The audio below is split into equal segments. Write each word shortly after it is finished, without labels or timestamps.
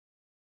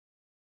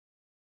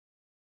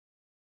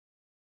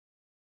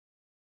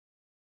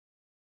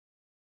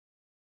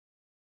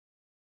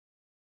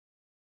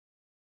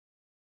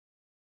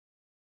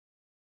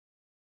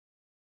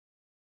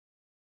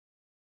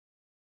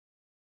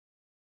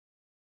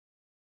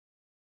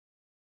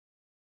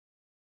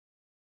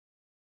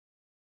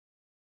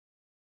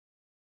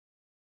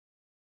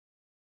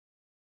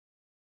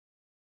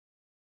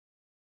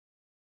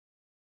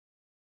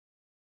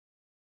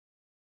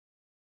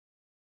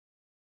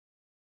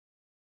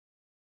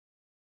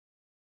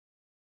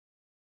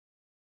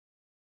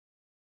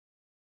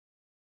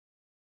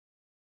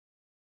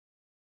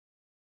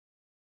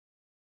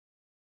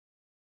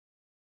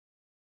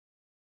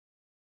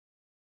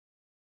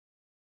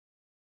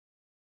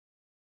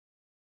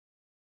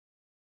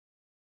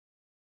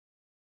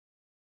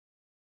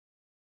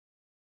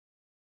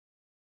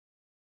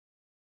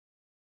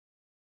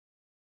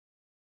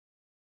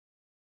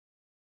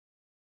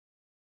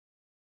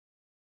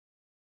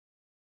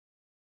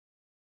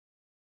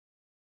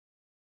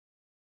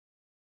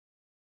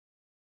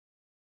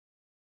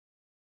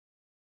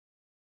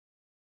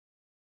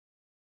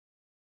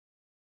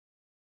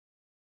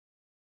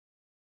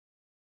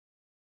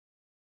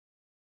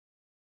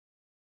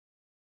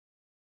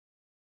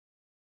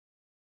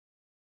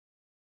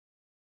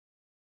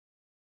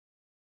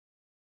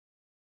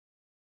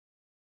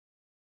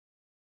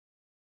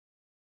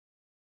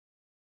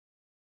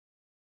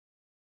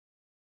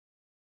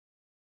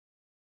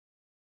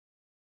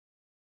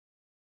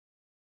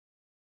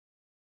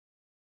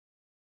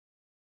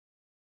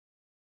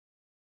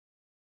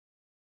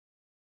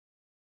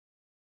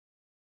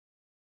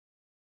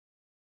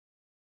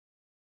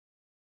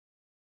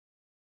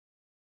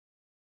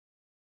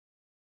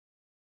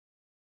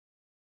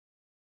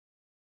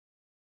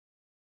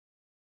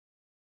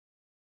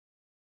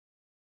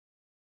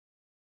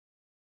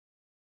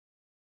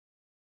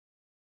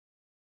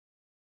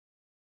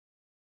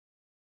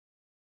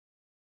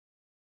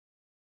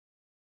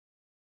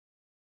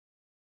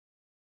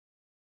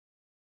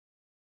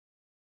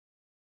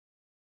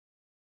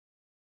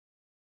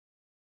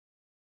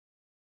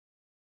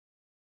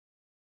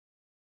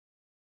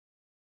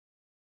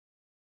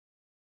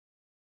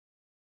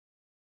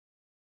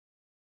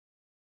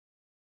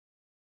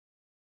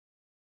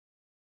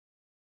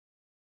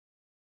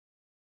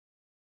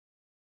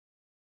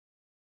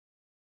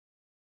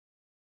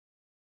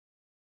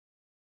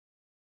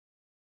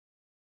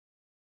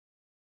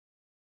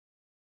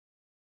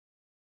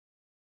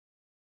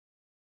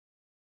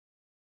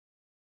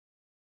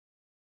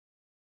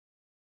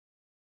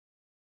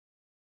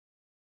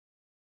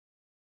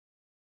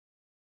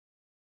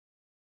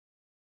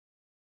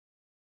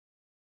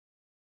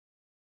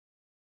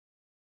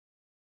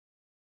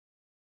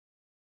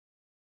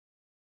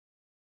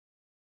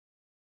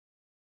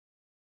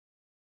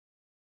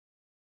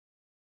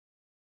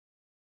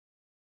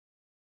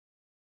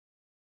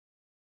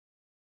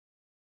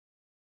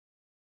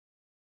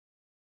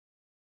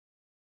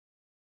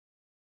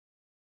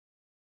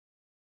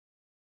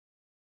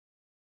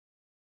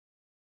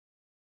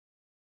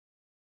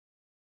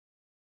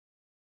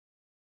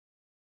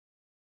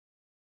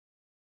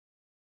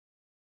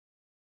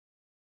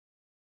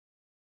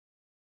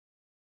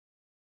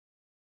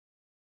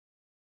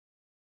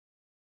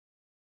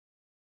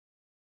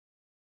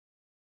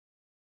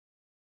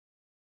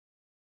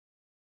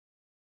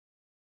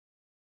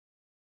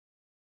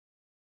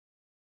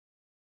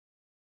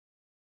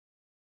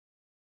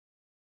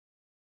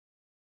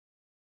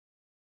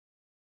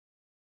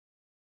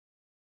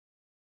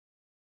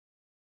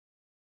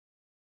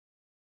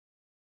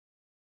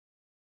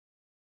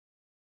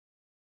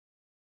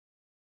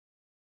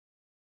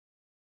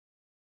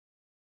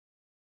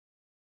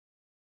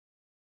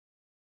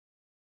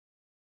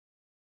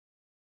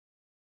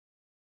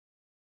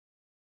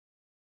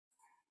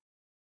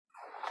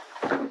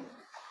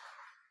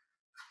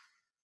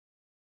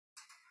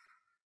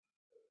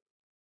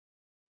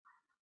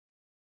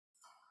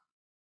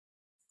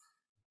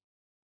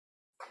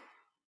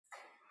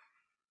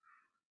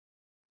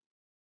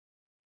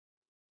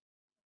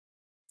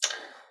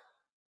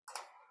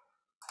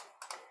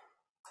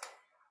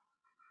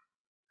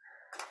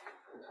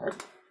Right.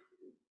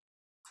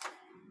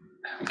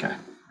 There we go.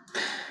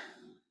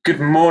 Good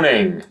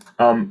morning.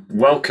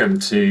 Welcome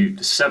to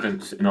the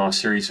seventh in our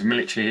series of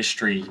military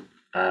history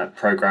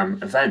programme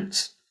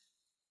events.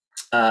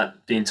 The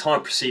entire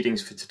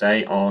proceedings for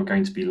today are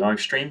going to be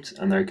live streamed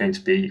and they're going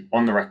to be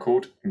on the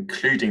record,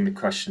 including the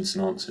questions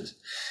and answers.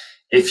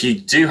 If you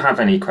do have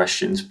any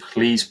questions,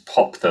 please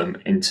pop them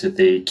into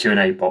the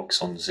Q&A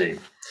box on Zoom.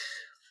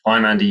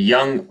 I'm Andy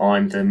Young.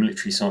 I'm the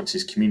Military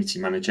Sciences Community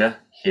Manager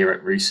here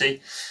at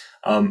RUSI.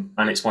 And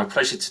it's my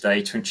pleasure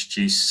today to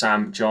introduce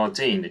Sam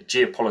Jardine, a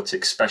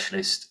geopolitics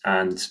specialist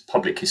and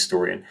public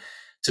historian,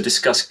 to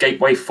discuss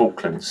Gateway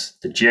Falklands,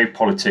 the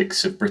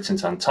geopolitics of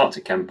Britain's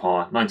Antarctic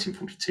Empire,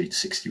 1942 to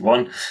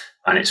 61,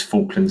 and its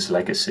Falklands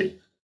legacy.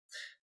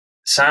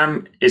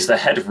 Sam is the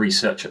head of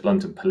research at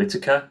London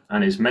Politica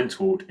and is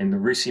mentored in the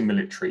RUSI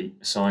Military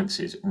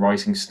Sciences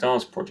Rising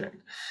Stars project.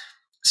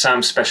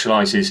 Sam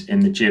specialises in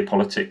the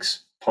geopolitics,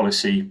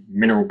 policy,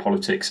 mineral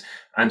politics,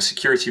 and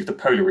security of the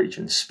polar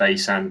region,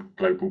 space, and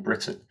global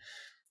Britain.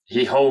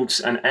 He holds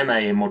an MA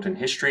in modern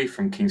history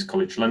from King's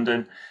College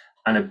London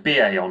and a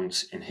BA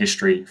Hons in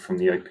history from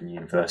the Open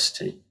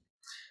University.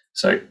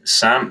 So,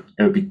 Sam,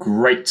 it would be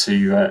great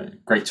to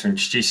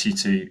introduce you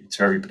to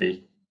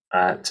everybody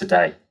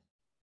today.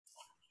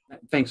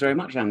 Thanks very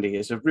much, Andy.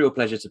 It's a real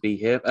pleasure to be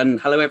here. And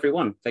hello,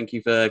 everyone. Thank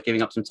you for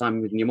giving up some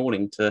time in your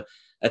morning to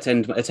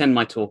attend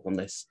my talk on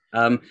this.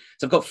 So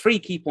I've got three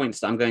key points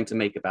that I'm going to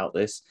make about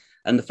this.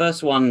 And the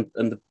first one,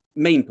 and the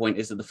main point,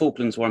 is that the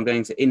Falklands War, I'm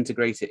going to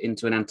integrate it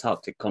into an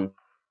Antarctic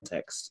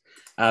context,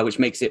 which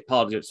makes it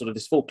part of sort of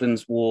this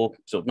Falklands War,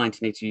 sort of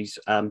 1980s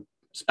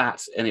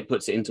spat, and it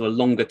puts it into a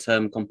longer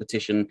term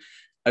competition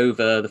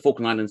over the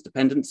Falkland Islands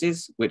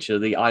dependencies, which are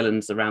the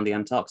islands around the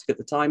Antarctic at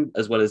the time,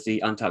 as well as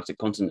the Antarctic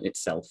continent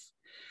itself.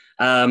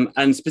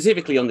 And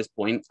specifically on this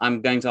point,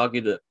 I'm going to argue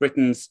that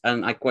Britain's,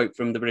 and I quote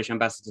from the British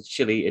ambassador to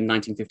Chile in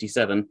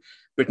 1957,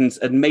 Britain's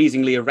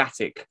amazingly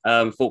erratic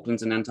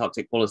Falklands and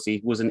Antarctic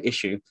policy was an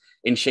issue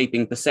in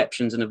shaping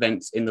perceptions and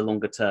events in the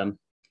longer term.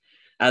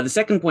 The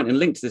second point and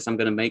link to this I'm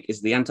going to make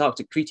is the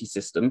Antarctic Treaty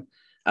System,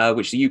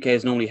 which the UK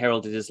has normally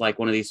heralded as like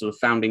one of these sort of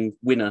founding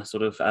winner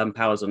sort of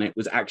powers on it,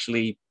 was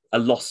actually a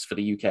loss for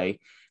the UK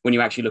when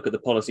you actually look at the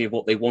policy of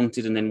what they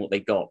wanted and then what they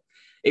got.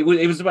 It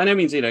was by no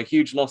means, a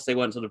huge loss. They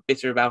weren't sort of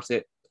bitter about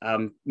it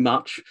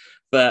much,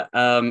 but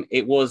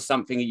it was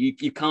something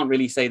you can't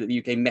really say that the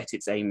UK met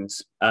its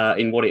aims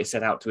in what it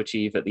set out to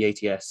achieve at the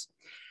ATS.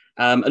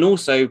 And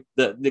also,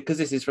 because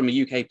this is from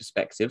a UK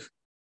perspective,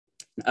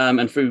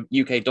 and through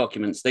UK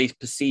documents, they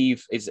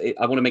perceive,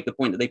 I want to make the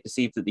point that they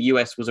perceive that the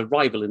US was a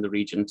rival in the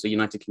region to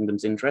United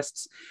Kingdom's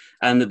interests,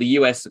 and that the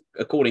US,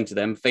 according to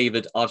them,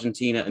 favoured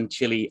Argentina and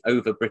Chile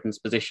over Britain's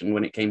position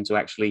when it came to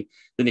actually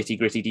the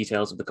nitty-gritty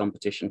details of the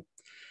competition.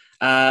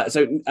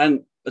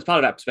 And as part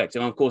of that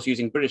perspective, I'm of course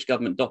using British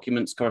government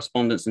documents,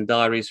 correspondence and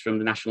diaries from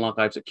the National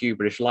Archives at Kew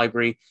British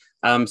Library.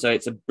 So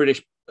it's a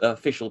British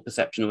official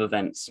perception of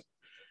events.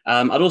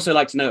 I'd also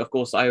like to note, of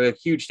course, I owe a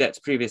huge debt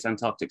to previous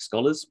Antarctic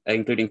scholars,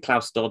 including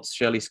Klaus Dodds,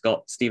 Shirley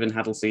Scott, Stephen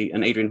Haddelsey,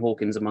 and Adrian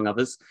Hawkins, among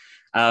others,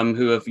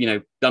 who have,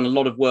 done a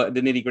lot of work,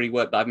 the nitty-gritty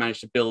work that I've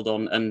managed to build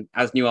on. And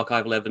as new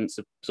archival evidence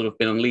have sort of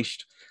been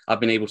unleashed, I've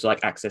been able to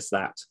access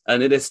that.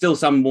 And there's still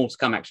some more to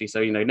come, actually.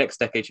 So, next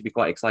decade should be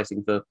quite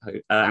exciting for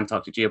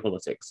Antarctic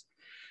geopolitics.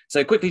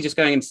 So quickly just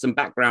going into some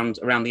background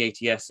around the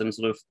ATS and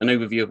sort of an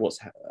overview of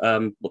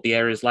what the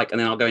area is like, and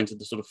then I'll go into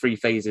the sort of three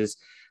phases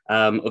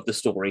of the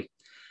story.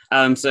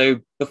 So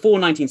before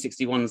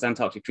 1961's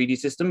Antarctic Treaty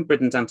System,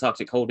 Britain's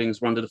Antarctic holdings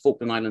were under the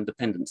Falkland Island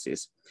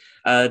dependencies.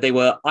 They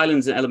were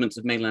islands and elements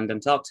of mainland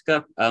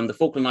Antarctica. The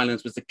Falkland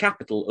Islands was the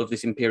capital of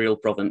this imperial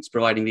province,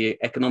 providing the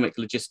economic,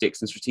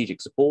 logistics, and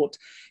strategic support.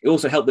 It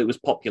also helped that it was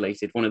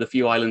populated, one of the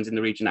few islands in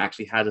the region that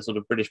actually had a sort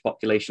of British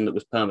population that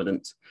was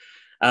permanent.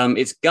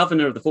 Its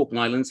governor of the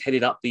Falkland Islands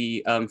headed up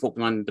the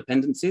Falkland Island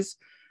dependencies.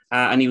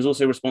 And he was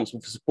also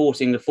responsible for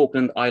supporting the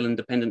Falkland Island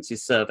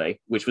Dependencies Survey,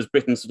 which was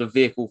Britain's sort of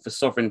vehicle for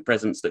sovereign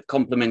presence that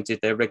complemented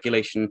their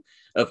regulation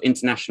of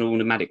international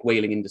nomadic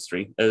whaling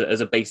industry as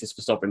a basis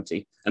for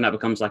sovereignty. And that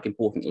becomes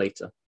important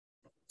later.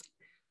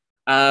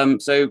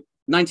 So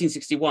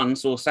 1961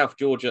 saw South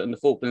Georgia and the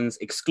Falklands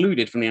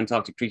excluded from the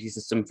Antarctic Treaty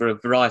System for a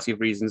variety of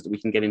reasons that we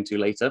can get into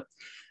later.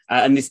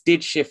 And this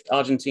did shift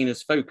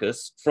Argentina's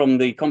focus from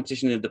the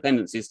competition in the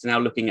dependencies to now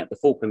looking at the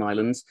Falkland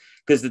Islands,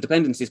 because the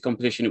dependencies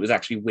competition, it was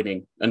actually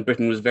winning. And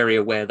Britain was very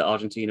aware that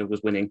Argentina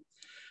was winning.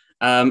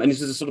 And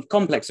this was a sort of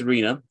complex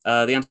arena.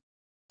 The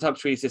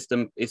Antarctic Treaty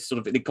System is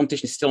the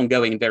competition is still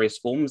ongoing in various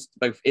forms,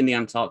 both in the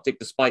Antarctic,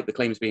 despite the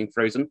claims being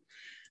frozen.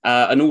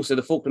 And also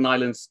the Falkland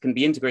Islands can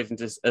be integrated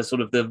into as sort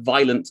of the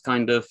violent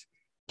kind of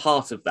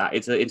part of that.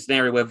 It's an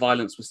area where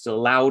violence was still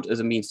allowed as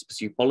a means to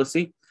pursue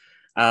policy.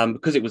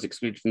 Because it was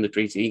excluded from the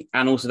treaty,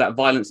 and also that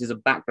violence is a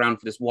background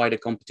for this wider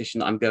competition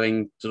that I'm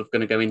going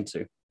to go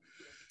into.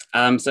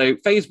 So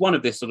phase one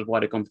of this sort of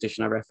wider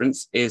competition I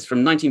reference is from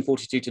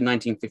 1942 to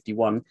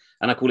 1951,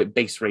 and I call it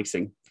base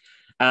racing.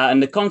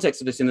 And the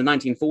context of this in the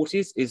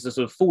 1940s is the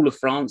sort of fall of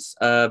France.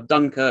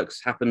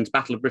 Dunkirk's happened,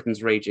 Battle of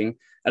Britain's raging.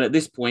 And at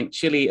this point,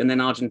 Chile and then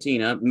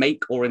Argentina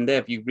make, or in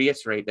their view,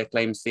 reiterate their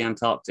claims to the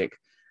Antarctic,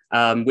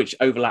 which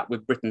overlap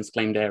with Britain's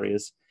claimed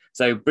areas.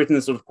 So Britain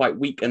is sort of quite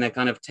weak and they're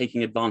kind of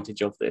taking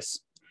advantage of this.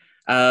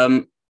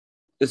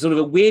 There's sort of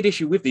a weird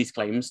issue with these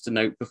claims to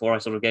note before I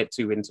sort of get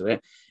too into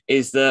it,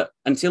 is that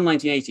until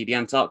 1980, the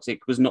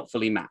Antarctic was not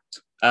fully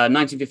mapped.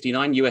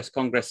 1959, US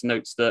Congress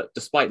notes that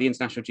despite the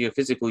International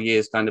Geophysical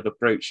Year's kind of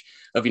approach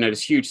of,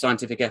 this huge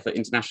scientific effort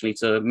internationally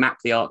to map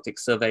the Arctic,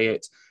 survey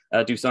it,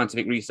 do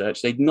scientific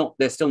research,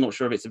 they're still not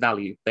sure of its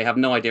value. They have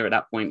no idea at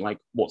that point, like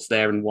what's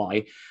there and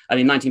why. And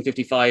in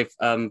 1955,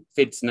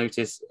 FIDS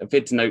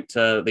note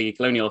to the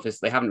Colonial Office,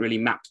 they haven't really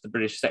mapped the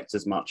British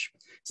sectors much.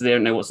 So they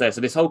don't know what's there.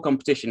 So this whole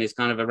competition is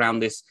kind of around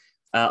this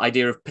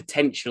idea of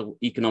potential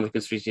economic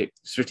and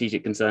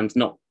strategic concerns,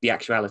 not the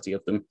actuality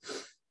of them.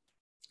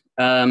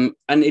 And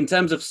in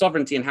terms of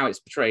sovereignty and how it's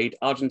portrayed,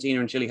 Argentina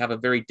and Chile have a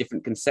very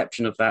different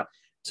conception of that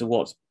to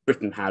what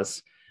Britain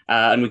has.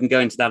 And we can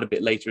go into that a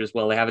bit later as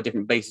well. They have a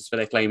different basis for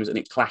their claims and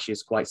it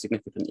clashes quite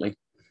significantly.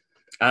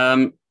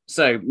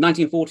 So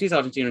 1940s,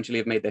 Argentina and Chile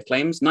have made their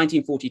claims.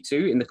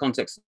 1942, in the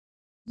context of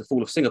the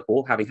fall of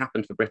Singapore having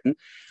happened for Britain,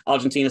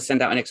 Argentina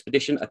sent out an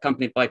expedition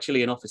accompanied by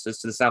Chilean officers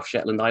to the South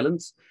Shetland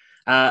Islands.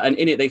 And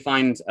in it, they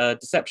find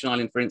Deception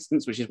Island, for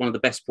instance, which is one of the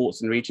best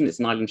ports in the region. It's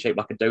an island shaped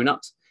like a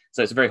donut.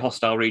 So it's a very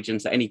hostile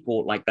region. So any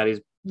port like that is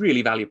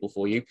really valuable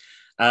for you.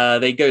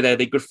 They go there,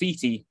 they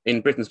graffiti,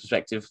 in Britain's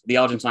perspective, the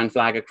Argentine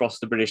flag across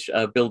the British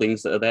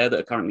buildings that are there that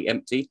are currently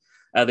empty.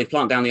 They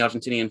plant down the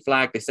Argentinian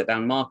flag. They set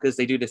down markers.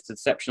 They do this to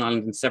Deception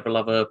Island and several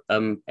other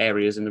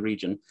areas in the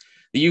region.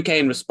 The UK,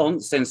 in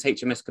response, sends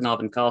HMS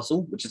Carnarvon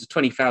Castle, which is a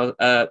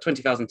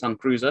 20,000 ton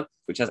cruiser,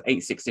 which has 8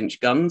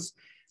 6-inch guns,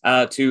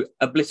 to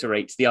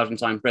obliterate the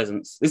Argentine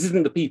presence. This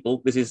isn't the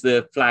people, this is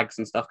the flags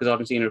and stuff, because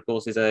Argentina, of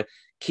course, is a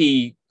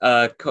key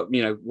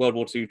World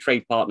War II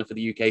trade partner for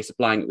the UK,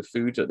 supplying it with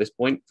food at this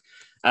point.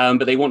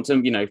 But they want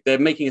to, they're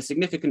making a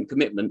significant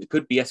commitment that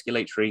could be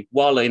escalatory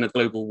while in a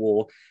global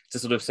war to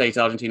sort of say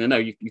to Argentina, no,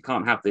 you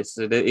can't have this.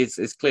 So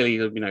it's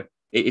clearly,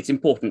 it's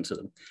important to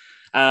them.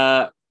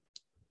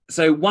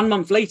 So 1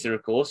 month later,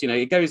 of course,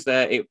 it goes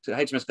there,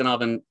 HMS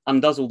Carnarvon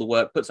undoes all the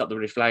work, puts up the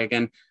British flag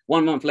again.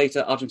 1 month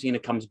later, Argentina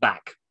comes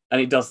back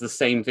and it does the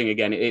same thing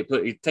again.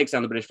 It takes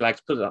down the British flags,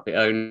 puts up its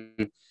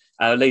own,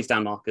 lays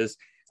down markers.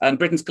 And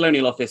Britain's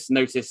Colonial Office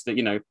noticed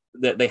that,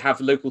 that they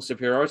have local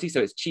superiority.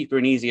 So it's cheaper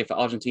and easier for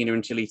Argentina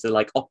and Chile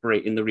to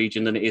operate in the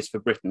region than it is for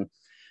Britain.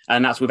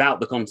 And that's without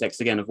the context,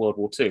 again, of World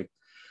War II.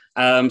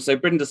 So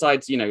Britain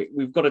decides,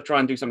 we've got to try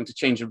and do something to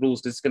change the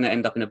rules because it's going to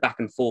end up in a back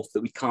and forth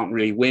that we can't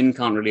really win,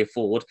 can't really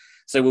afford.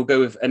 So we'll go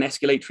with an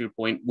escalatory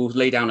point. We'll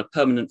lay down a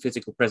permanent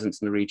physical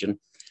presence in the region.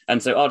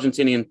 And so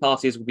Argentinian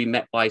parties will be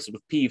met by sort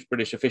of peeved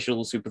British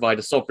officials who provide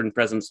a sovereign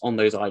presence on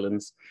those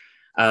islands.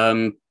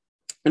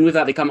 And with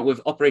that, they come up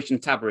with Operation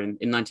Tabarin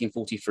in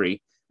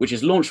 1943, which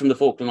is launched from the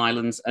Falkland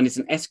Islands, and it's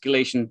an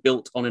escalation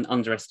built on an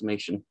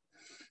underestimation.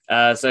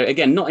 So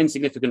again, not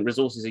insignificant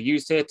resources are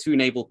used here, 2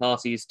 naval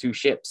parties, 2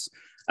 ships,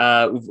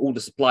 with all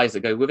the supplies that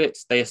go with it.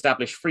 They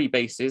establish 3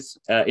 bases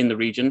in the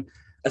region.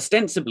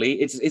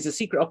 Ostensibly, it's a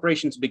secret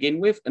operation to begin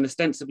with, and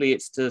ostensibly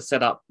it's to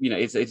set up,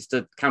 it's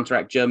to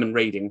counteract German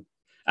raiding.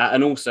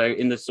 And also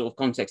in the sort of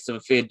context of a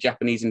feared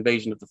Japanese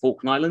invasion of the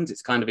Falkland Islands,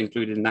 it's kind of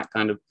included in that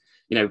kind of,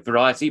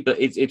 variety, but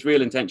its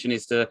real intention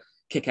is to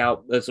kick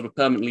out, sort of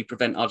permanently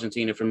prevent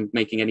Argentina from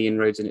making any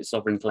inroads in its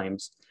sovereign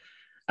claims.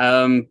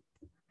 They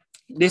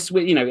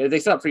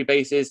set up 3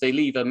 bases, they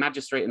leave a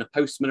magistrate and a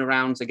postman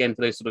around, again,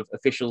 for those sort of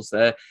officials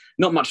there.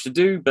 Not much to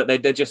do, but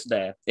they're just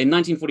there. In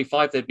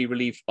 1945, they'd be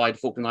relieved by the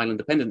Falkland Island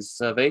Dependency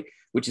Survey,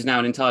 which is now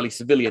an entirely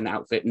civilian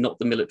outfit, not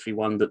the military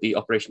one that the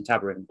Operation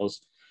Tabarin was.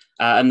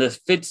 And the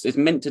FIDS is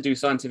meant to do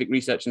scientific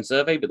research and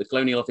survey, but the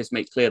Colonial Office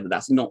make clear that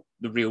that's not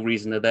the real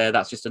reason they're there.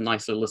 That's just a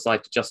nice little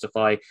aside to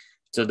justify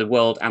to the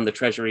world and the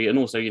Treasury, and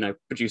also,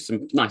 produce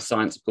some nice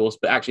science, of course,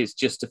 but actually it's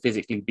just to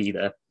physically be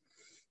there.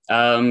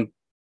 And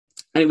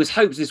it was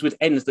hoped this would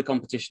end the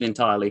competition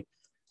entirely.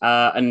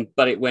 But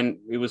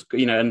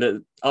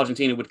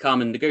Argentina would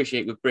come and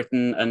negotiate with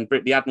Britain, and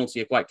the Admiralty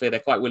are quite clear.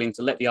 They're quite willing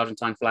to let the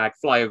Argentine flag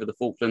fly over the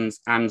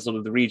Falklands and sort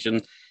of the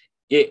region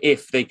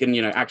if they can,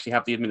 actually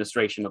have the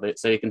administration of it.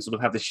 So they can sort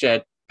of have this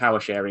shared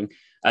power sharing.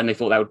 And they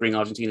thought that would bring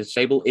Argentina to the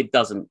table. It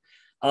doesn't.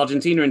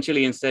 Argentina and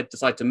Chile instead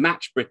decide to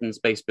match Britain's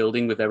base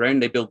building with their own.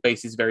 They build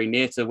bases very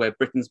near to where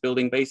Britain's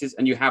building bases.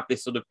 And you have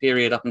this sort of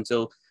period up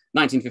until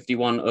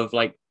 1951 of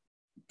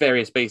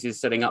various bases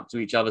setting up to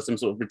each other, some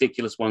sort of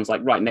ridiculous ones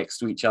right next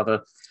to each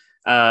other.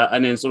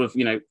 And then sort of,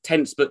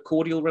 tense but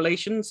cordial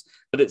relations.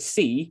 But at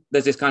sea,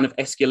 there's this kind of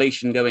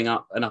escalation going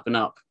up and up and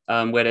up,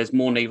 where there's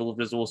more naval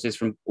resources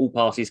from all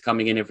parties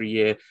coming in every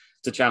year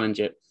to challenge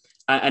it.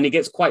 And it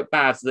gets quite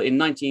bad so that in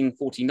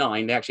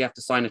 1949, they actually have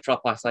to sign a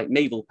tripartite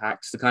naval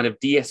pact to kind of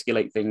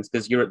de-escalate things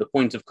because you're at the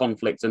point of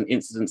conflict and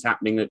incidents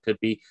happening that could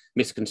be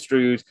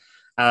misconstrued.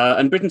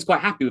 And Britain's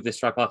quite happy with this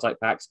tripartite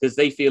pact because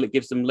they feel it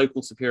gives them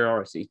local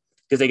superiority.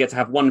 because they get to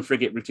have one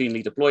frigate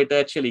routinely deployed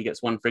there. Chile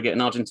gets one frigate,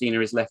 and Argentina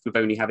is left with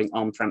only having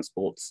armed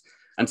transports.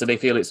 And so they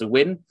feel it's a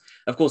win.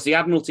 Of course, the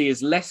Admiralty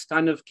is less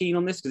kind of keen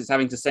on this because it's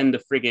having to send a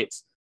frigate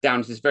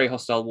down to this very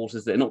hostile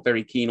waters that they're not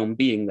very keen on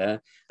being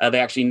there.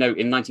 They actually note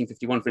in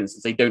 1951, for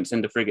instance, they don't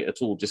send a frigate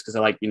at all just because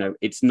they're like,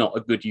 it's not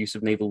a good use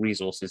of naval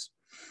resources.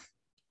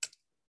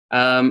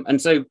 And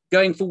so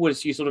going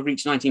forwards, you sort of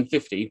reach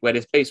 1950, where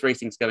there's base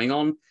racing's going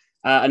on,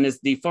 and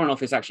as the Foreign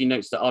Office actually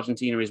notes that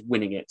Argentina is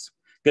winning it.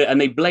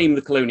 And they blame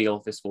the Colonial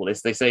Office for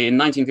this. They say in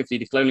 1950,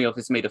 the Colonial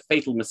Office made a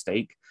fatal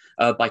mistake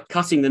by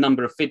cutting the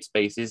number of FID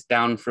spaces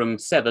down from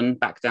 7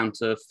 back down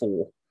to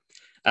 4.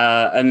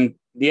 And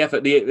the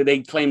effort, they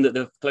claim that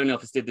the Colonial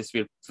Office did this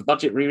for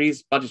budgetary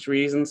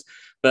reasons,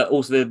 but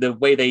also the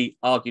way they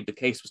argued the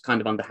case was kind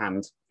of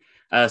underhand.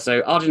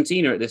 So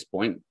Argentina at this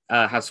point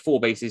has 4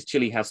 bases,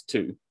 Chile has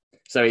 2.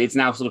 So it's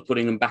now sort of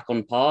putting them back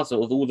on par.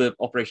 So all the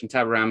Operation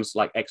Tabarams,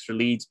 like extra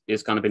leads,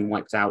 is kind of been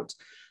wiped out.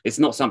 It's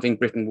not something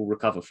Britain will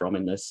recover from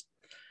in this.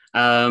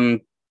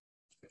 And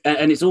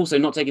it's also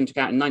not taken into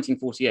account in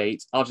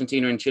 1948,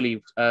 Argentina and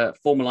Chile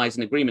formalized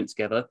an agreement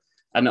together.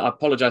 And I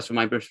apologize for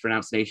my British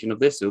pronunciation of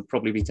this, it will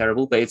probably be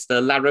terrible, but it's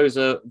the La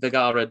Rosa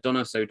Vergara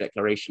Donoso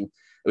Declaration,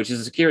 which is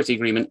a security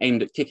agreement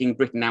aimed at kicking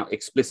Britain out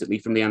explicitly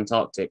from the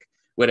Antarctic,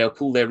 where they'll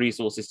pool their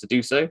resources to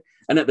do so.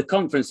 And at the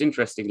conference,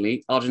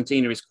 interestingly,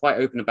 Argentina is quite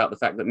open about the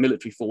fact that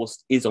military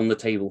force is on the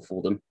table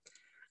for them.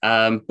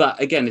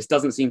 But again, this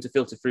doesn't seem to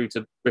filter through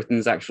to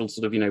Britain's actual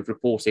sort of,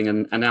 reporting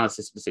and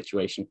analysis of the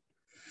situation.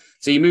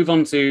 So you move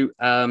on to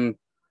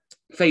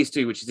phase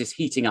 2, which is this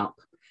heating up,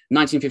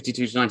 1952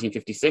 to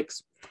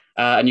 1956.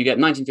 And you get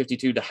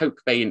 1952, the Hope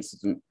Bay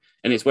incident.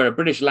 And it's where a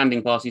British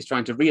landing party is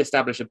trying to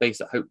re-establish a base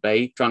at Hope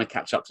Bay, trying to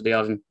catch up to the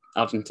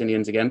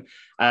Argentinians again.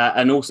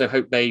 And also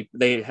Hope Bay,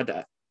 they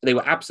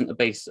were absent a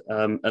base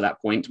at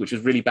that point, which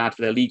was really bad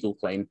for their legal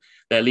claim.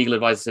 Their legal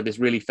advisor said this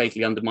really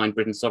fatally undermined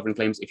Britain's sovereign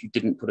claims if you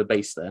didn't put a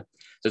base there.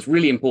 So it's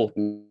really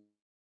important.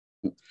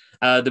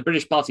 The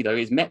British party, though,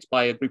 is met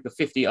by a group of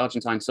 50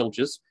 Argentine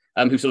soldiers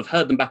who sort of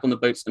herd them back on the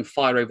boats and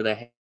fire over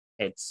their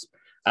heads.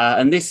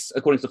 And this,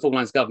 according to the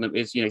Falklands government,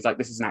 is, it's like,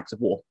 this is an act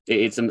of war.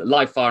 It's a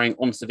live firing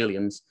on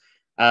civilians.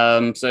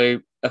 So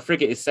a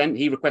frigate is sent.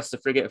 He requests a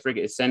frigate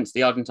is sent.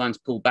 The Argentines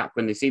pull back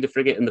when they see the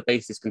frigate and the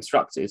base is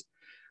constructed.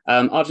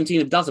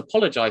 Argentina does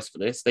apologize for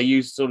this. They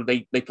use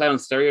they play on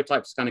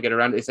stereotypes to kind of get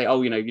around it. They say, oh,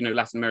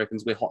 Latin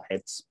Americans, we're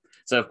hotheads.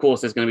 So of course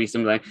there's going to be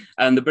some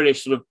and the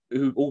British sort of,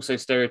 who also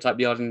stereotype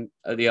the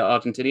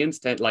Argentinians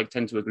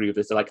tend to agree with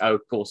this. They're like, oh,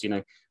 of course,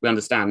 we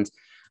understand.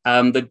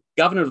 The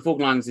governor of the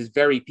Falklands is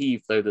very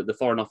peeved, though, that the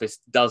Foreign Office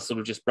does sort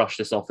of just brush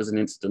this off as an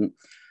incident.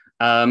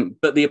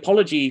 But the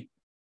apology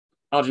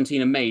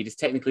Argentina made is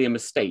technically a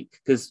mistake,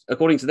 because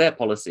according to their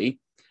policy,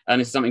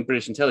 and this is something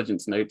British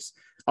intelligence notes,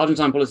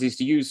 Argentine policy is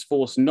to use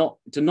force not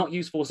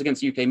use force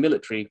against UK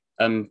military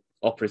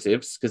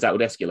operatives, because that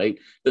would escalate,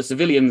 but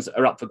civilians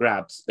are up for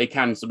grabs. They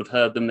can sort of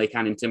herd them, they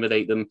can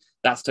intimidate them,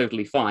 that's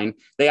totally fine.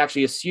 They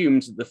actually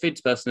assumed that the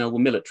FIDS personnel were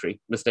military,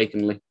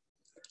 mistakenly.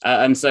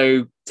 And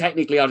so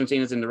technically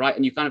Argentina's in the right,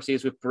 and you kind of see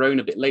this with Perón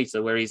a bit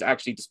later, where he's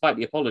actually, despite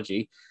the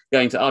apology,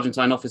 going to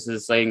Argentine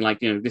officers saying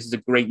this is a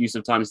great use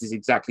of time, this is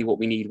exactly what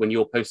we need when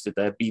you're posted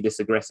there, be this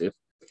aggressive.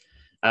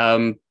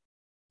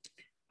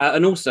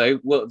 And also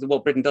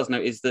what Britain does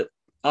note is that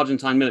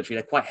Argentine military,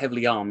 they're quite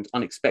heavily armed,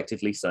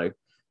 unexpectedly so.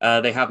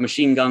 They have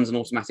machine guns and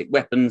automatic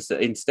weapons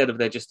that instead of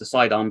they're just the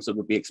sidearms that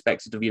would be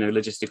expected of,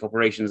 logistic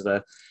operations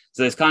there.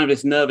 So there's kind of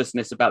this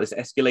nervousness about this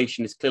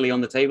escalation is clearly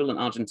on the table, and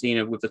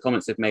Argentina, with the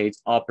comments they've made,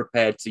 are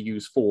prepared to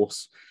use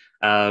force,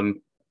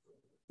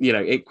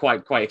 it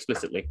quite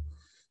explicitly.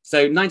 So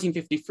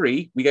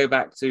 1953, we go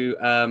back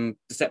to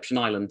Deception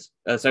Island.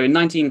 So in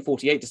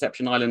 1948,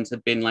 Deception Island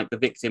had been the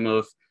victim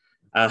of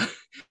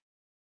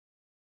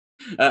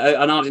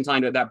an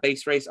Argentine at that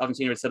base race.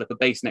 Argentina had set up a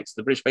base next to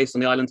the British base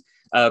on the island.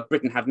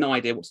 Britain had no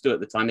idea what to do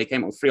at the time. They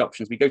came up with 3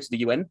 options. We go to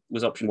the UN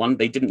was option 1.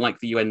 They didn't like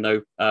the UN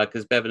though,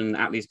 because Bevan and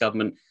Attlee's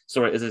government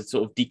saw it as a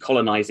sort of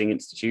decolonizing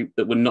institute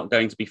that were not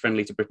going to be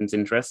friendly to Britain's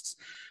interests.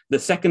 The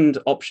second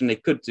option they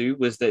could do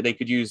was that they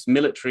could use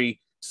military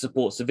to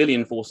support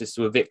civilian forces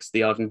to evict the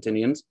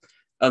Argentinians.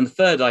 And the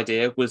third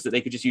idea was that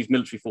they could just use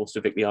military force to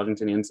evict the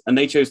Argentinians. And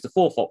they chose the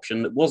fourth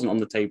option that wasn't on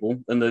the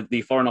table and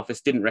the Foreign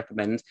Office didn't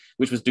recommend,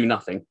 which was do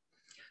nothing.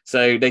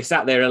 So they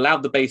sat there,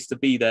 allowed the base to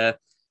be there.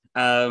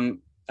 And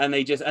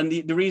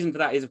the reason for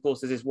that is, of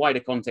course, there's this wider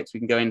context we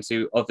can go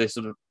into of this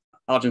sort of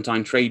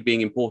Argentine trade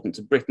being important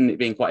to Britain, it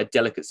being quite a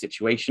delicate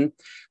situation.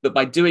 But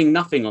by doing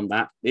nothing on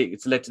that,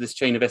 it's led to this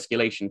chain of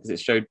escalation because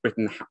it showed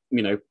Britain,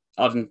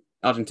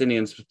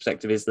 Argentinians'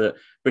 perspective is that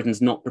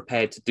Britain's not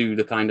prepared to do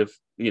the kind of,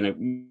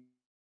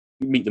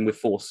 meet them with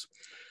force.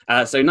 So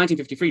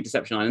 1953,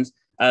 Deception Islands,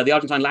 the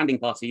Argentine landing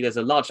party, there's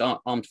a large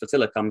armed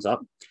flotilla comes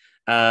up,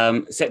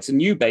 sets a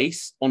new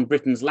base on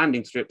Britain's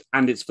landing strip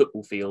and its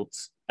football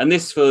fields. And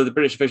this, for the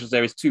British officials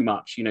there, is too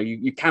much.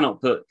 You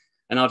cannot put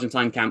an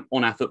Argentine camp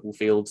on our football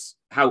fields.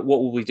 What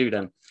will we do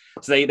then?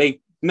 So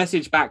they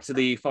message back to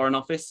the Foreign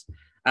Office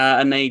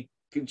and they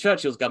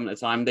Churchill's government at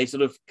the time, they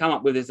sort of come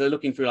up with this, they're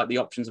looking through like the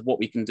options of what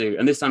we can do.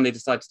 And this time they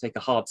decide to take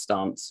a hard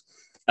stance.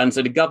 And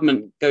so the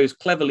government goes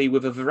cleverly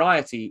with a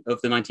variety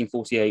of the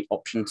 1948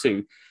 option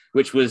 2,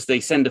 which was they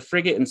send a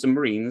frigate and some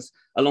Marines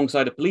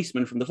alongside a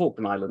policeman from the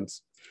Falkland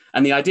Islands.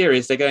 And the idea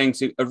is they're going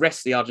to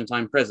arrest the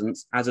Argentine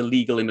presence as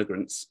illegal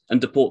immigrants and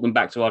deport them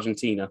back to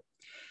Argentina.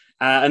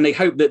 And they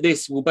hope that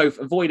this will both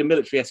avoid a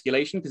military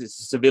escalation because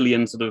it's a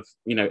civilian sort of,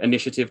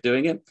 initiative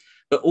doing it,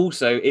 but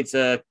also it's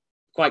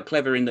quite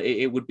clever in that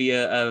it would be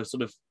a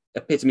sort of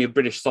epitome of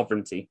British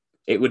sovereignty.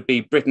 It would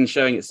be Britain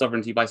showing its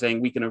sovereignty by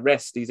saying we can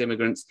arrest these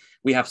immigrants.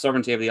 We have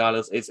sovereignty over the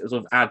islands. It sort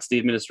of adds to the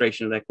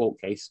administration of their court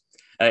case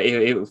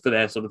for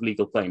their sort of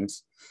legal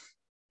claims.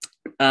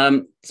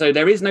 So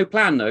there is no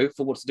plan, though,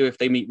 for what to do if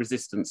they meet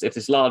resistance. If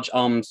this large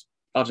armed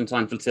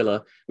Argentine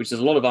flotilla, which is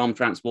a lot of armed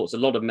transports, a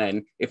lot of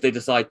men, if they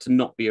decide to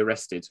not be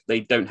arrested,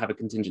 they don't have a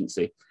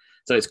contingency.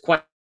 So it's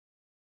quite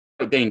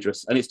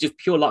dangerous. And it's just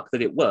pure luck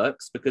that it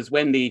works, because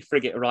when the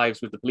frigate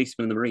arrives with the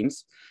policemen and the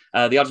Marines,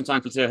 the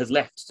Argentine flotilla has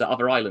left to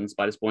other islands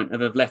by this point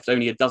and have left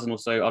only a dozen or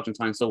so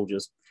Argentine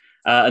soldiers,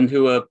 and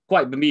who are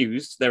quite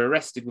bemused. They're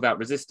arrested without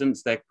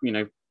resistance. They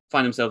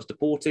find themselves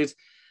deported,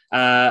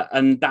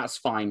 and that's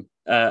fine.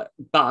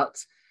 But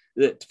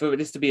that for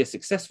this to be a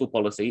successful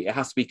policy, it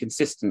has to be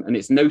consistent. And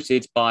it's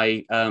noted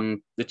by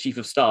the chief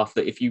of staff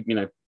that if you're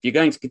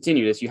going to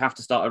continue this, you have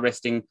to start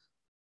arresting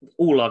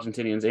all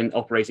Argentinians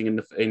operating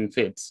in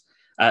FIDs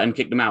and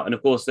kick them out. And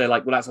of course, they're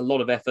like, well, that's a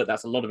lot of effort,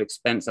 that's a lot of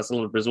expense, that's a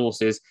lot of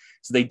resources.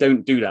 So they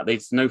don't do that.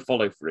 There's no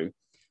follow through.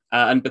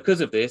 And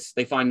because of this,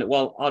 they find that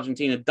while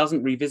Argentina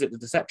doesn't revisit the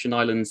Deception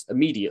Islands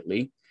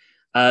immediately,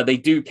 they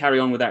do carry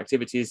on with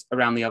activities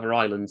around the other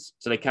islands.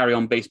 So they carry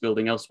on base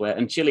building elsewhere.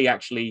 And Chile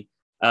actually,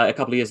 a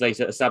couple of years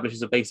later,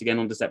 establishes a base again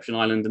on Deception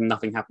Island, and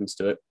nothing happens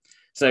to it.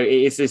 So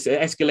it's this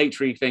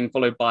escalatory thing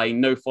followed by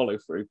no follow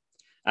through.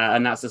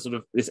 And that's a sort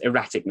of this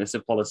erraticness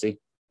of policy.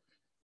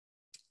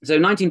 So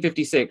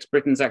 1956,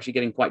 Britain's actually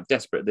getting quite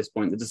desperate at this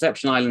point. The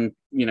Deception Island,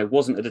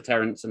 wasn't a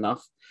deterrence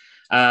enough.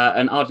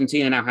 And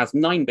Argentina now has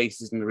 9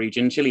 bases in the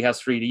region. Chile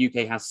has 3, the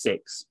UK has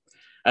 6.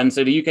 And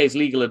so the UK's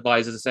legal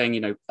advisors are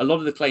saying, a lot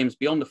of the claims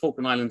beyond the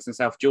Falkland Islands and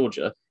South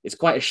Georgia, it's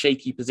quite a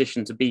shaky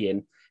position to be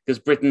in, because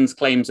Britain's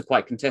claims are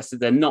quite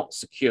contested. They're not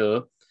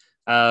secure.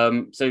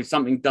 So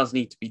something does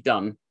need to be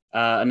done.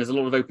 And there's a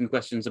lot of open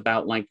questions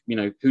about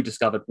who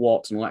discovered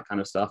what and all that kind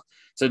of stuff.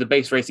 So the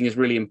base rating is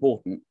really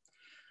important.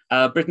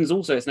 Britain's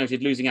also, it's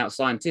noted, losing out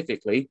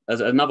scientifically, as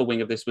another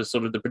wing of this was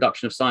sort of the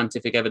production of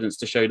scientific evidence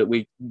to show that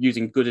we're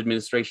using good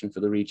administration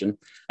for the region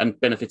and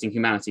benefiting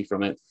humanity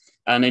from it.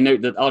 And they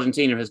note that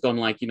Argentina has gone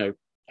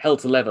hell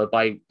to leather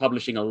by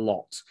publishing a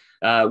lot,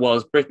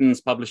 whilst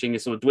Britain's publishing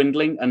is sort of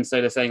dwindling. And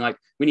so they're saying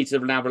we need to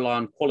now rely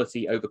on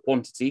quality over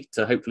quantity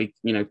to hopefully,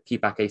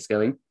 keep our case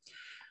going.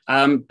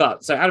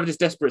 But so out of this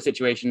desperate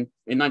situation,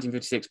 in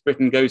 1956,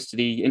 Britain goes to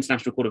the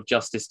International Court of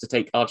Justice to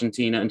take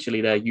Argentina and Chile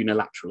there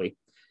unilaterally.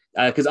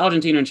 Because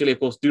Argentina and Chile,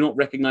 of course, do not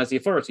recognize the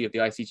authority of the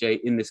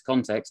ICJ in this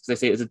context, because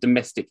they say it's a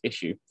domestic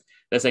issue.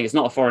 They're saying it's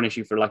not a foreign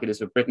issue for like it is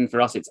for Britain.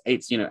 For us, it's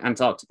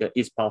Antarctica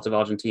is part of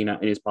Argentina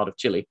and is part of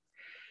Chile.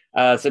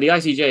 So the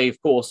ICJ, of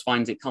course,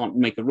 finds it can't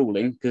make a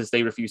ruling because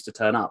they refuse to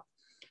turn up.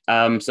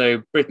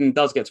 So Britain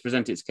does get to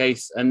present its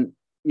case, and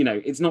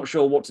it's not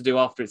sure what to do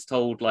after it's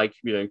told,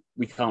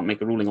 we can't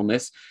make a ruling on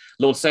this.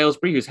 Lord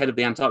Salisbury, who's head of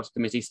the Antarctic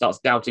Committee,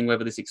 starts doubting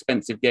whether this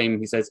expensive game,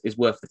 he says, is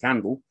worth the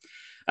candle.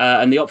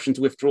 And the option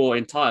to withdraw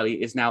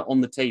entirely is now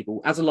on the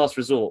table as a last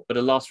resort, but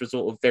a last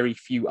resort of very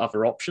few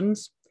other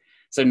options.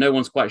 So no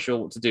one's quite sure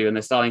what to do. And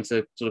they're starting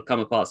to sort of come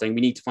apart, saying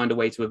we need to find a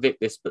way to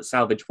evict this, but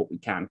salvage what we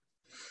can.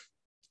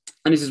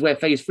 And this is where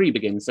phase 3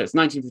 begins. So it's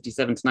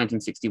 1957 to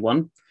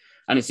 1961.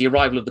 And it's the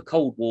arrival of the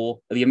Cold War,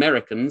 the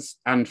Americans,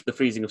 and the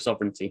freezing of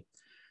sovereignty.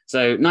 So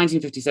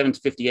 1957 to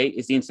 58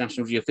 is the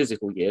International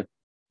Geophysical Year.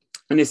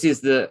 And this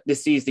sees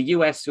the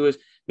US, who has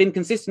been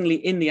consistently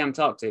in the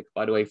Antarctic,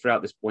 by the way,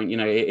 throughout this point. In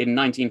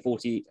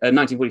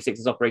 1946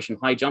 is Operation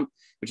High Jump,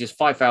 which is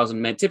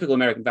 5,000 men, typical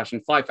American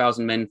fashion,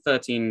 5,000 men,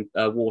 13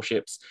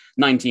 warships,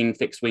 19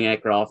 fixed-wing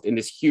aircraft in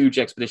this huge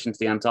expedition to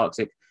the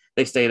Antarctic.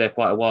 They stay there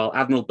quite a while.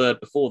 Admiral Byrd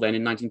before then,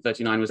 in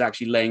 1939, was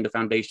actually laying the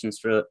foundations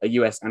for a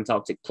US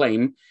Antarctic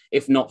claim,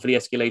 if not for the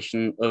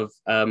escalation of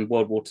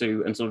World War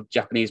II and sort of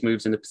Japanese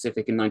moves in the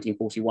Pacific in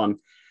 1941.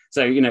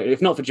 So,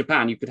 if not for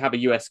Japan, you could have a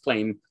US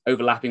claim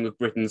overlapping with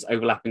Britain's,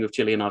 overlapping with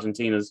Chile and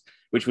Argentina's,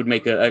 which would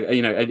make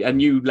a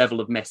new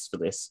level of mess for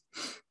this.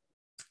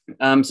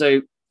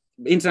 So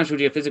International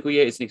Geophysical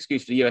Year is an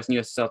excuse for the US and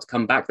USSR to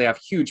come back. They have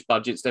huge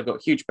budgets, they've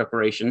got huge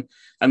preparation,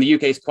 and the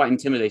UK is quite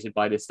intimidated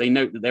by this. They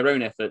note that their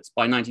own efforts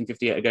by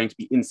 1958 are going to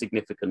be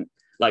insignificant.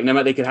 No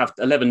matter, they could have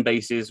 11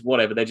 bases,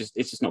 whatever, it's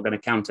just not going to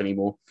count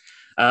anymore.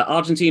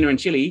 Argentina and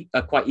Chile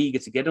are quite eager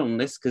to get on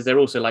this because they're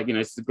also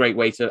it's a great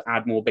way to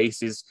add more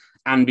bases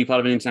and be part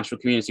of an international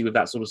community with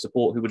that sort of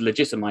support who would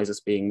legitimize us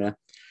being there.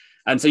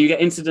 And so you get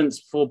incidents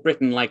for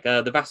Britain like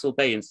the Vassal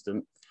Bay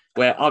incident,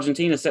 where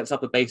Argentina sets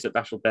up a base at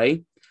Vassal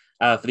Bay.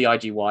 for the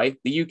IGY.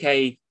 The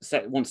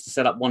UK wants to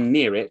set up one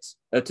near it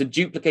to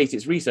duplicate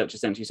its research,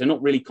 essentially. So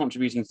not really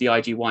contributing to the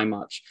IGY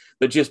much,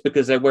 but just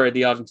because they're worried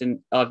the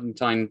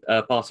Argentine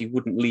party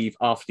wouldn't leave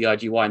after the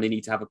IGY and they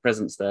need to have a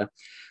presence there.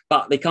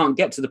 But they can't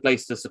get to the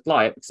place to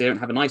supply it because they don't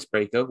have an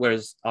icebreaker,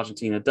 whereas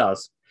Argentina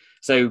does.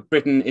 So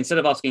Britain, instead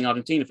of asking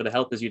Argentina for the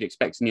help, as you'd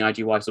expect in the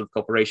IGY sort of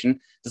cooperation,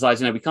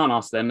 decides, we can't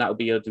ask them. That would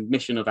be an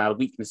admission of our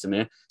weakness in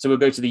there. So we'll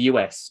go to the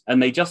US.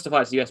 And they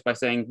justify it to the US by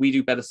saying, we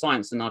do better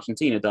science than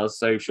Argentina does,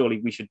 so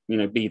surely we should,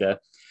 be there.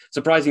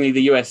 Surprisingly,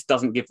 the US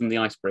doesn't give them the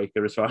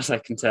icebreaker, as far as I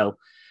can tell.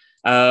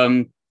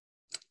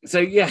 So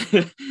yeah,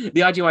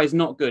 the IGY is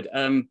not good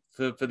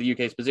for the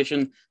UK's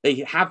position. They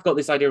have got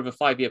this idea of a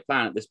 5-year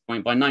plan at this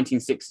point. By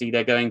 1960,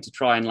 they're going to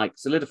try and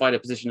solidify their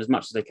position as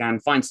much as they can,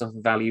 find stuff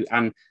of value,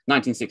 and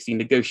 1960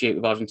 negotiate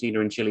with Argentina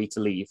and Chile to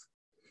leave.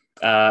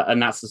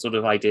 And that's the sort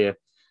of idea.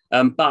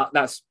 But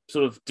that's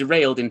sort of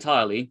derailed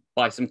entirely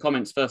by some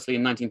comments, firstly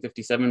in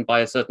 1957 by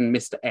a certain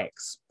Mr.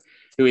 X,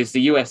 who is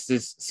the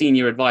US's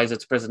senior advisor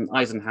to President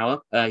Eisenhower.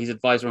 He's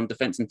advisor on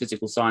defense and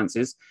physical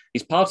sciences.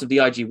 He's part of the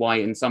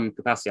IGY in some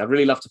capacity. I'd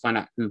really love to find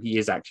out who he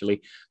is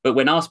actually. But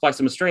when asked by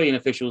some Australian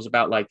officials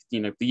about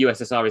the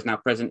USSR is now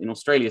present in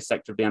Australia's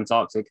sector of the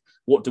Antarctic,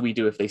 what do we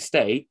do if they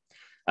stay?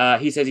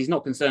 He says he's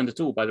not concerned at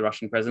all by the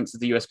Russian presence, as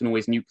the US can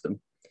always nuke them.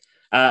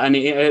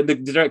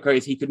 The direct quote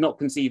is, he could not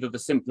conceive of a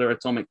simpler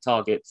atomic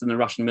target than the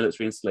Russian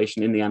military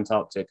installation in the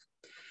Antarctic.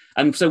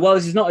 And so while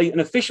this is not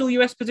an official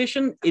US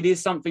position, it is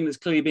something that's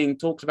clearly being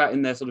talked about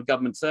in their sort of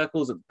government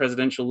circles at the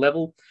presidential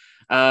level.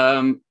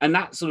 And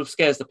that sort of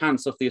scares the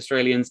pants off the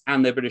Australians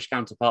and their British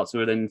counterparts, who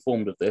are then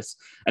informed of this.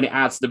 And it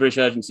adds to the British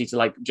urgency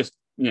to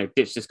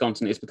ditch this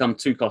continent. It's become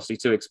too costly,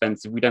 too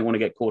expensive. We don't want to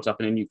get caught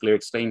up in a nuclear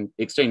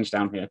exchange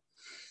down here.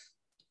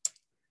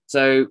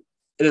 So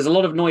there's a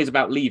lot of noise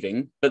about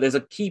leaving, but there's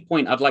a key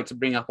point I'd like to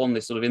bring up on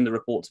this sort of in the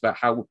reports about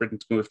how Britain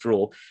can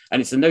withdraw.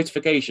 And it's a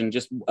notification,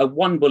 just a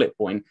one bullet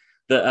point,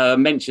 that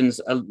mentions,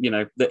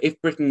 that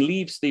if Britain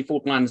leaves the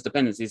Falklands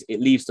dependencies,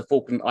 it leaves the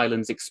Falkland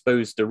Islands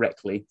exposed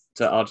directly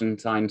to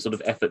Argentine sort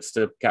of efforts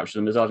to capture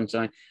them, as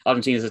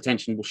Argentina's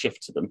attention will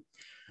shift to them.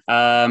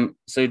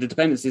 So the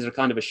dependencies are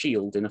kind of a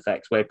shield, in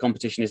effect, where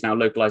competition is now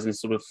localized and is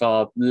sort of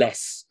far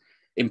less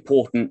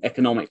important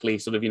economically.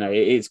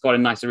 It's quite a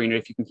nice arena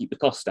if you can keep the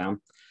costs down.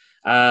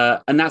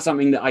 And that's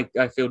something that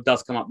I feel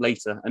does come up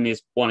later and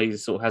is one that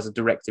sort of has a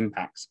direct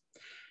impact.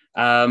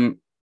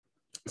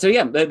 So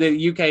yeah,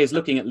 the UK is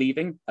looking at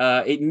leaving.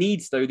 It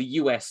needs, though, the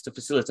US to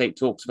facilitate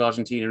talks with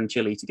Argentina and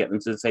Chile to get them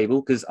to the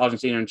table, because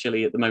Argentina and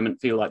Chile at the moment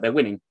feel like they're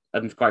winning,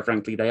 and quite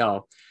frankly, they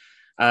are.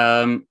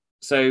 And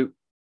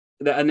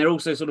they're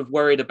also sort of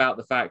worried about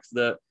the fact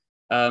that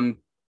the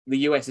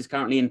US is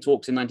currently in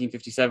talks in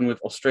 1957 with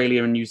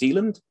Australia and New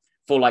Zealand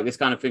for this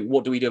kind of thing.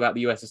 What do we do about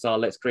the USSR?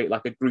 Let's create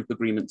a group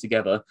agreement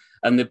together.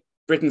 And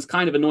Britain's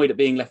kind of annoyed at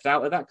being left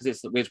out of that,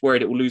 because it's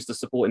worried it will lose the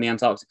support in the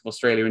Antarctic of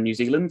Australia and New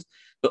Zealand.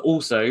 But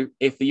also,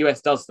 if the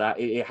US does that,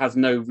 it has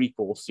no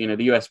recourse. The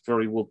US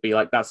probably will be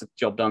like, that's a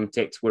job done,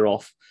 ticked, we're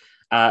off.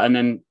 And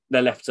then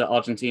they're left to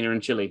Argentina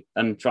and Chile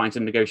and trying to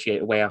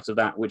negotiate a way out of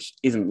that, which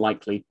isn't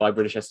likely by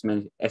British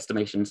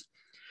estimations.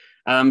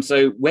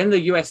 So when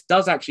the US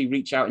does actually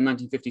reach out in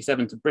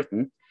 1957 to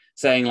Britain,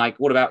 saying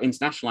what about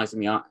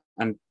internationalizing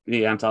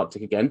the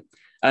Antarctic again?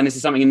 And this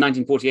is something in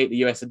 1948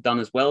 the US had done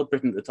as well.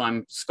 Britain at the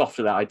time scoffed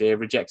at that idea,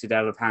 rejected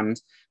out of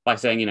hand by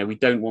saying, we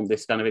don't want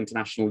this kind of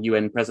international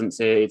UN presence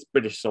here. It's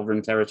British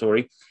sovereign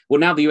territory. Well,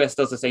 now the US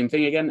does the same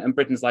thing again, and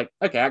Britain's like,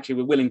 okay, actually,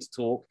 we're willing to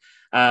talk.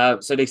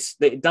 So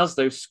it does,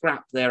 though,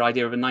 scrap their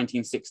idea of a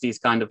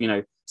 1960s kind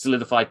of,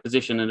 solidified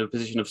position and a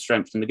position of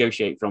strength to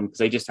negotiate from, because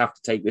they just have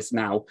to take this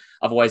now.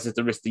 Otherwise, there's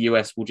the risk the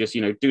US will just,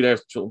 do their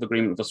sort of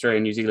agreement with Australia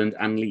and New Zealand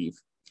and leave.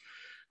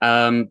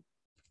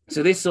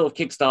 So this sort of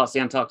kickstarts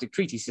the Antarctic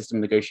Treaty System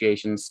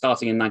negotiations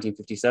starting in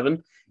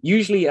 1957,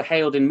 usually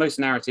hailed in most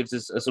narratives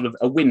as a sort of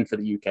a win for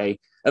the UK.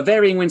 A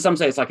varying win, some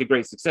say it's a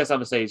great success,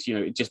 others say it's,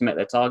 it just met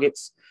their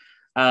targets,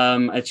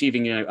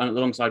 achieving,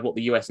 alongside what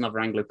the US and other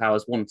Anglo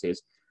powers wanted.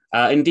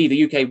 Indeed,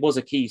 the UK was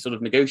a key sort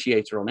of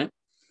negotiator on it.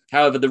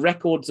 However, the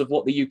records of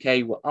what the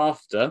UK were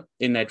after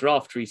in their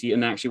draft treaty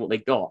and actually what they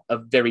got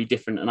are very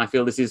different. And I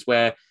feel this is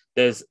where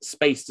there's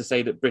space to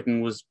say that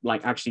Britain was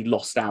actually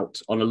lost out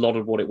on a lot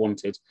of what it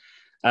wanted.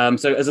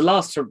 So as a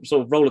last sort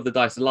of roll of the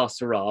dice, the last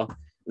hurrah,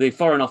 the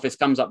Foreign Office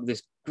comes up with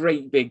this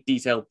great big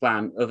detailed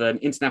plan of an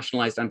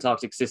internationalized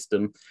Antarctic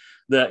system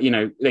that,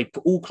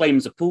 all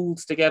claims are pooled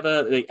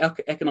together. The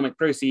economic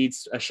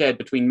proceeds are shared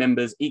between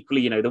members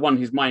equally. The one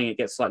who's mining it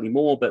gets slightly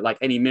more, but like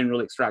any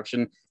mineral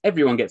extraction,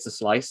 everyone gets a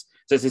slice.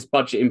 So it's this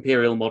budget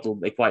imperial model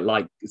they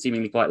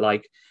seemingly quite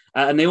like.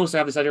 And they also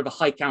have this idea of a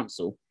high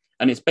council.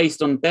 And it's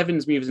based on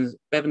Bevan's musings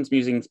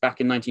back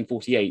in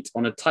 1948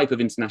 on a type of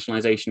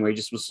internationalization where he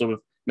just was sort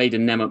of made a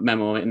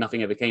memo and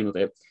nothing ever came of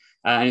it.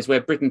 And it's where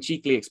Britain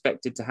cheekily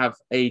expected to have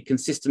a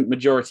consistent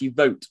majority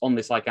vote on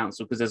this High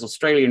Council, because there's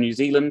Australia and New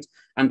Zealand,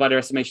 and by their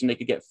estimation, they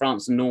could get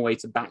France and Norway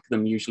to back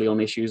them, usually on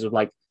issues of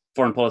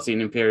foreign policy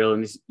and imperial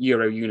and this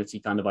Euro unity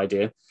kind of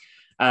idea.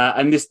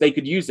 And they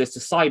could use this to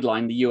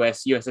sideline the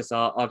US,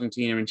 USSR,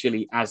 Argentina, and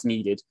Chile as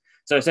needed.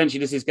 So essentially,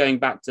 this is going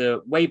back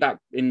to way back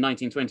in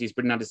 1920s.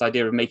 Britain had this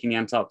idea of making the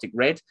Antarctic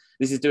red.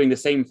 This is doing the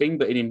same thing,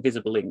 but in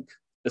invisible ink.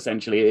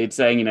 Essentially, it's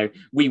saying,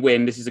 we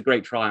win. This is a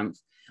great triumph.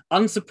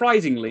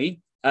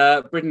 Unsurprisingly,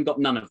 Britain got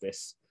none of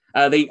this.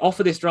 They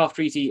offer this draft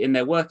treaty in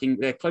their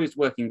closed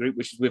working group,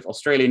 which is with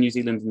Australia, New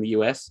Zealand, and the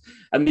US.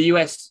 And the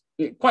US,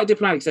 quite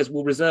diplomatic, says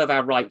we'll reserve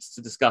our rights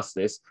to discuss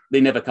this. They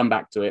never come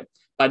back to it.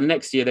 By the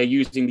next year, they're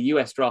using the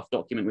US draft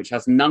document, which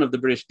has none of the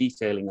British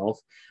detailing of,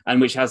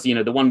 and which has,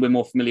 the one we're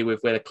more familiar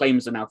with, where the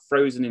claims are now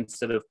frozen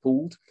instead of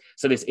pooled.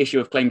 So this issue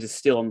of claims is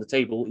still on the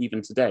table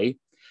even today.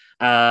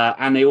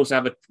 And they also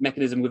have a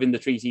mechanism within the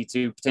treaty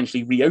to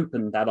potentially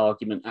reopen that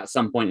argument at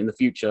some point in the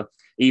future,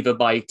 either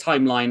by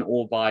timeline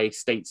or by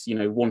states,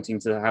 wanting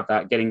to have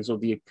that, getting sort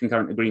of the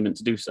concurrent agreement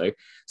to do so.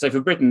 So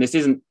for Britain, this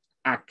isn't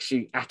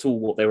actually at all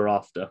what they were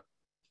after.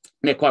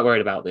 They're quite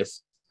worried about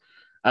this.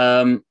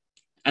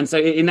 And so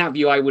in that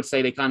view, I would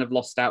say they kind of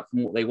lost out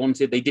from what they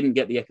wanted. They didn't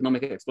get the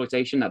economic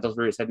exploitation. That does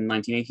rear its head in the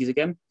 1980s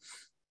again.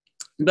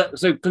 But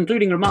so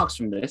concluding remarks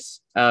from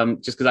this,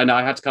 just because I know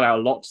I had to cut out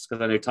a lot, just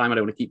because I know time, I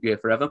don't want to keep you here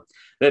forever.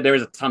 There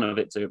is a ton of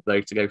it to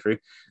go through.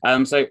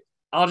 So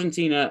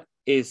Argentina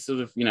is sort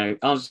of,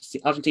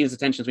 Argentina's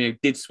attentions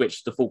did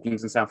switch to the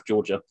Falklands and South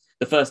Georgia.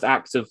 The first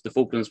act of the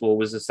Falklands War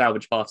was a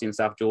salvage party in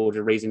South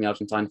Georgia raising the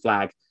Argentine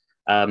flag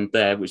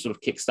there, which sort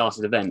of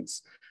kick-started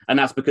events. And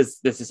that's because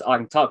there's this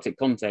Antarctic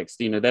context,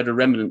 they're the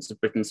remnants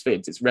of Britain's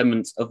FIDs. It's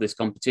remnants of this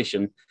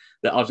competition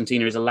that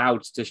Argentina is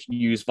allowed to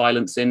use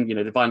violence in.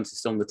 The violence is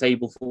still on the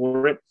table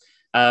for it.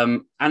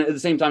 And at the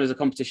same time, there's a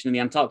competition in the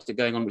Antarctic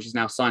going on, which is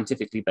now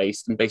scientifically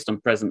based and based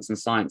on presence and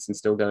science and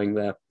still going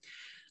there.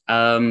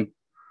 And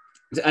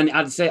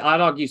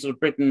I'd argue sort of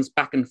Britain's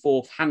back and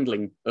forth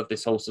handling of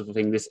this whole sort of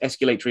thing, this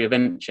escalatory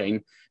event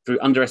chain through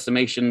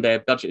underestimation, their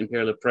budget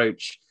imperial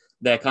approach,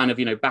 their kind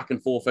of, back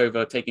and forth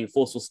over taking a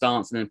forceful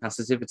stance and then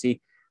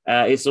passivity.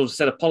 It's sort of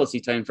set a policy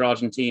tone for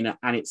Argentina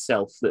and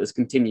itself that has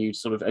continued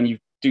sort of, and you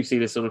do see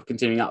this sort of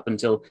continuing up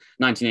until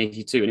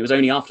 1982. And it was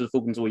only after the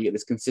Falklands War you get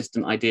this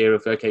consistent idea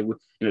of, okay,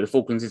 the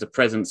Falklands is a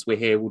presence, we're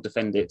here, we'll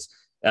defend it,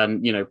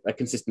 a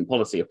consistent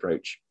policy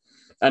approach.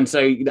 And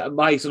so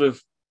my sort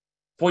of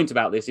point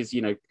about this is,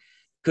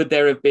 could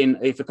there have been,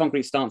 if a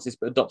concrete stance is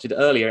adopted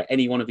earlier at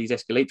any one of these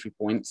escalatory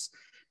points,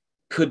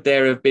 could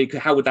there have been,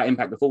 how would that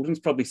impact the Falklands?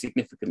 Probably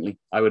significantly,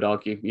 I would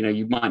argue.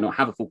 You might not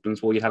have a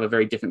Falklands War, you'd have a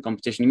very different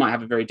competition, you might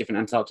have a very different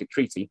Antarctic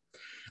treaty.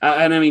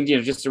 And I mean,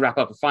 just to wrap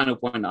up, a final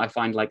point that I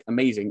find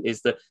amazing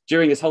is that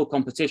during this whole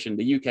competition,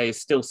 the UK is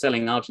still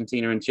selling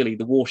Argentina and Chile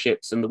the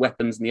warships and the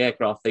weapons and the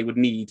aircraft they would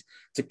need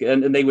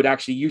and they would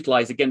actually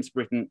utilize against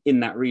Britain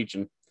in that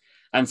region.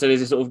 And so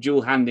there's a sort of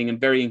dual handing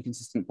and very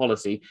inconsistent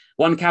policy.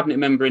 One cabinet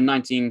member in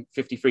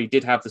 1953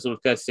 did have the sort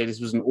of courtesy to say this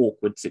was an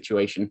awkward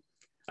situation.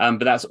 But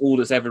that's all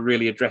that's ever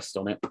really addressed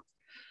on it.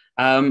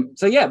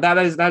 So yeah, that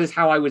is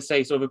how I would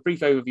say sort of a brief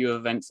overview of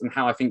events and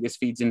how I think this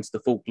feeds into the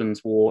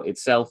Falklands War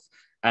itself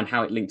and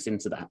how it links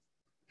into that.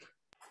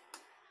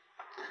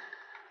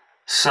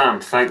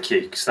 Sam, thank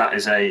you, because that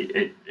is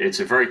it's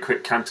a very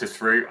quick canter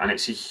through, and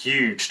it's a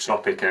huge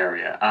topic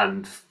area,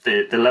 and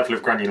the level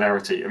of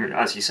granularity. I mean,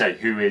 as you say,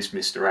 who is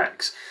Mr.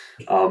 X,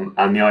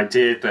 and the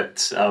idea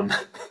that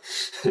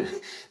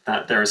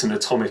that there is an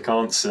atomic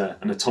answer,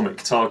 an atomic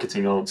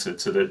targeting answer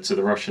to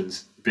the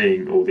Russians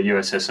being, or the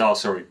USSR,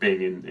 sorry,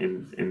 being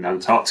in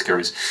Antarctica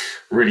is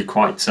really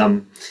quite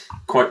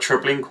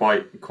troubling,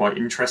 quite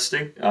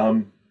interesting,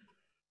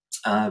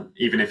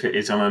 even if it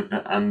is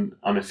an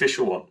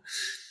unofficial one.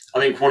 I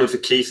think one of the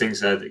key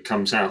things there that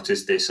comes out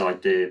is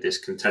this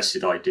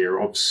contested idea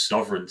of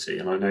sovereignty,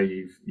 and I know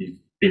you've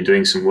been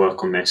doing some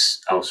work on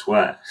this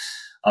elsewhere.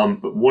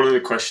 But one of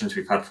the questions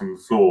we've had from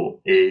the floor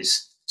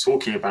is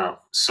talking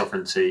about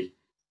sovereignty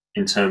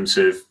in terms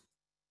of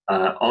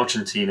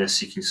Argentina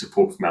seeking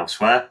support from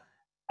elsewhere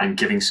and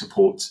giving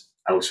support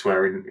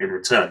elsewhere in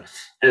return,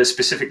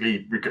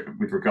 specifically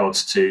with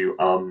regards to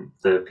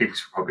the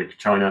People's Republic of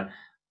China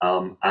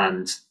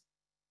and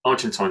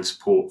Argentine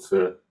support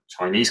for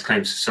Chinese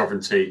claims of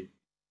sovereignty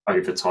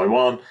over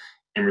Taiwan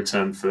in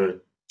return for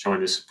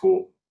China's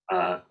support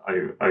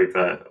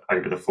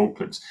over the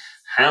Falklands.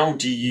 How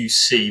do you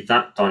see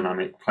that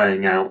dynamic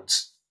playing out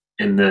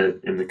in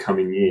the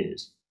coming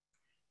years?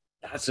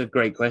 That's a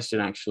great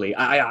question, actually.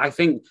 I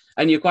think,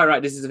 and you're quite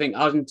right, this is the thing,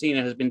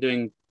 Argentina has been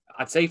doing,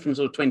 I'd say from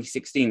sort of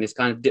 2016, this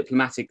kind of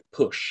diplomatic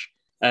push,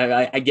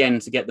 again,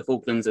 to get the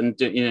Falklands, and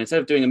instead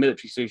of doing a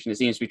military solution, it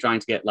seems to be trying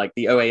to get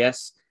the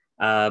OAS,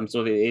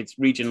 sort of its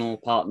regional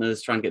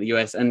partners, trying to get the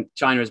US, and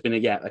China has been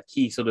a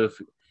key sort of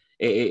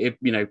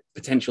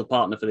potential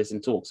partner for this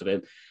in talks of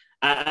it.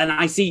 And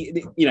I see,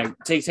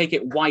 take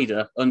it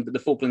wider under the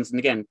Falklands, and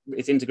again,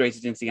 it's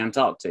integrated into the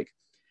Antarctic,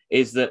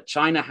 is that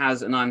China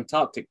has an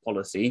Antarctic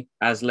policy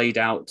as laid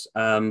out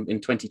in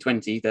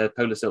 2020, the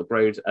Polar Silk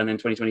Road, and then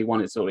 2021,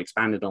 it's sort of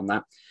expanded on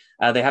that.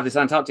 They have this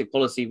Antarctic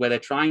policy where they're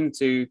trying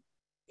to,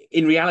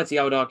 in reality,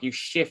 I would argue,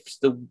 shift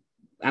the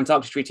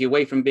Antarctic Treaty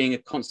away from being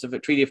a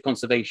treaty of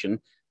conservation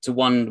to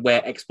one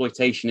where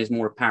exploitation is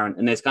more apparent.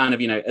 And there's kind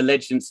of,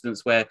 alleged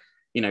incidents where,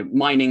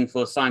 mining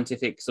for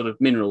scientific sort of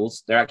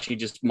minerals, they're actually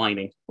just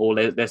mining, or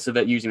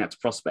they're using that to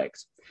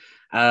prospect.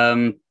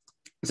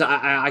 So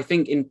I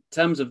think in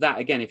terms of that,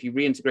 again, if you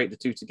reintegrate the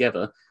two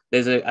together,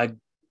 there's a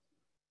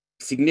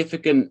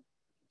significant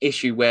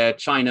issue where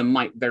China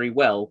might very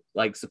well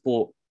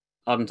support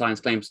Argentine's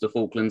claims to the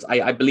Falklands.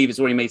 I believe it's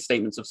already made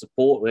statements of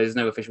support. There's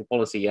no official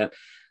policy yet.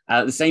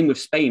 The same with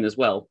Spain as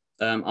well.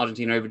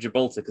 Argentina over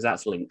Gibraltar, because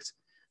that's linked.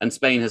 And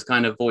Spain has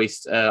kind of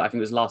voiced, I think it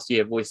was last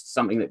year, voiced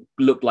something that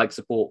looked like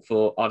support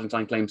for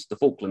Argentine claims to the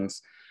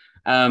Falklands.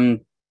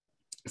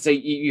 So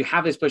you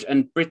have this push,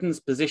 and Britain's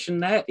position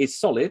there is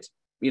solid.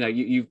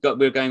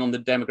 We're going on the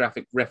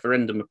demographic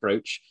referendum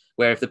approach,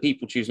 where if the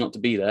people choose not to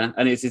be there,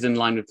 and it is in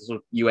line with the sort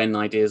of UN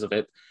ideas of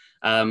it,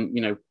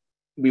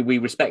 we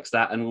respect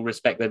that, and we'll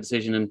respect their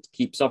decision and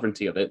keep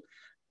sovereignty of it.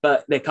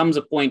 But there comes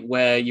a point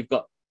where you've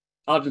got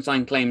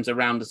Argentine claims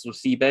around the sort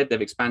of seabed.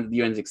 They've expanded, the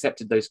UN has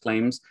accepted those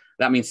claims.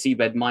 That means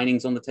seabed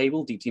mining's on the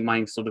table. Deep sea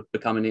mining sort of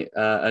becoming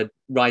a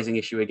rising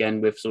issue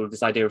again, with sort of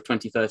this idea of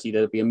 2030,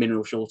 there'll be a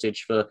mineral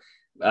shortage for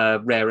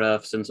rare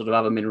earths and sort of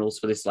other minerals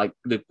for this,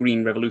 the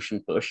green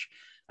revolution push.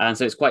 And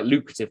so it's quite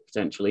lucrative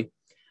potentially.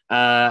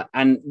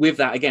 And with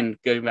that, again,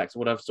 going back to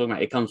what I was talking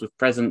about, it comes with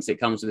presence, it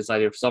comes with this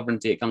idea of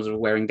sovereignty, it comes with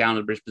wearing down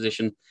a British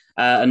position.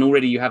 And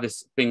already you have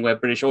this thing where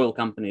British oil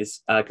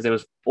companies, because there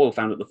was oil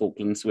found at the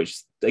Falklands,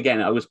 which again,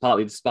 was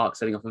partly the spark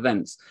setting off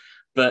events.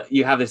 But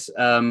you have this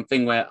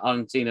thing where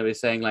Argentina is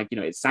saying,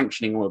 it's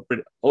sanctioning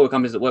oil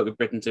companies that work with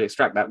Britain to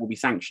extract that will be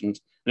sanctioned,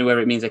 and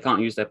whether it means they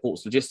can't use their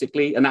ports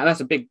logistically. And that's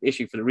a big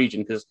issue for the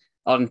region, because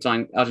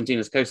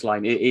Argentina's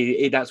coastline,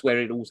 that's where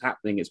it all's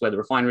happening. It's where the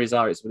refineries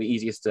are. It's the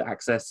easiest to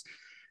access.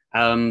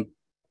 And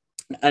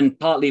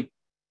partly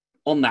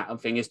on that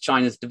thing is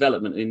China's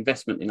development and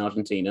investment in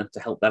Argentina to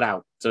help that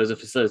out. So as a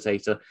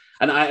facilitator,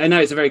 and I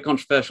know it's a very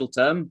controversial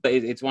term, but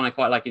it's one I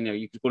quite like.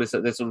 You could call it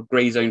this sort of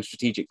grey zone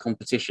strategic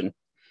competition,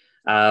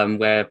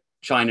 where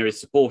China is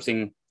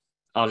supporting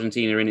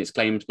Argentina in its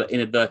claims, but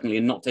inadvertently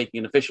and not taking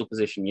an official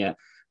position yet.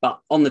 But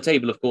on the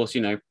table, of course,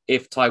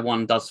 if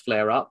Taiwan does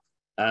flare up,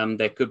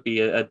 there could be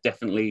a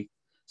definitely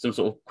some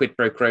sort of quid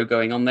pro quo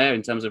going on there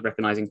in terms of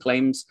recognizing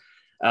claims.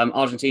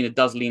 Argentina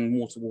does lean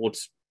more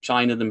towards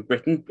China than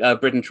Britain.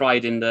 Britain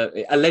tried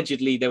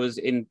allegedly there was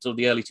in sort of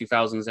the early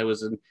 2000s, there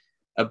was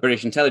a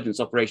British intelligence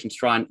operation to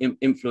try and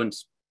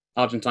influence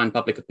Argentine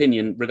public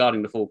opinion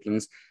regarding the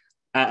Falklands.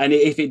 And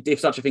if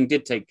such a thing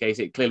did take place,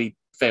 it clearly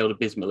failed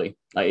abysmally.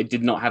 It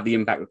did not have the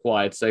impact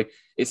required. So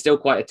it's still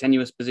quite a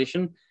tenuous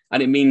position.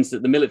 And it means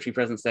that the military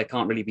presence there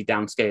can't really be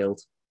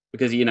downscaled.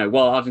 Because,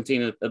 while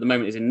Argentina at the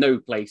moment is in no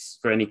place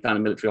for any kind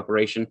of military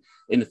operation,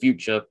 in the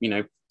future,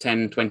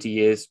 10, 20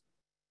 years,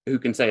 who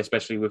can say,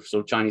 especially with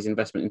sort of Chinese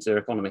investment into their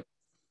economy.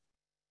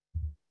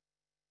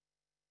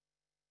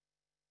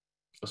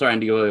 Oh, sorry,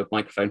 Andy, your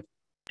microphone.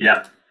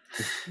 Yeah.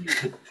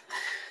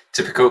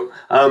 Typical.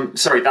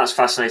 Sorry, that's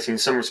fascinating. In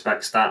some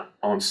respects, that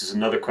answers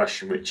another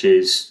question, which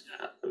is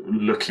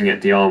looking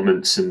at the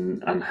armaments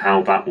and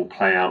how that will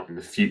play out in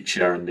the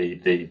future, and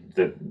the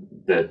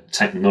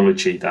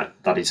technology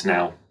that is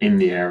now in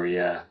the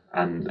area,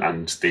 and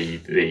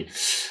the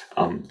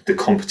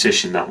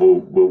competition that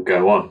will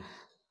go on.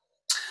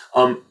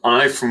 I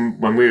know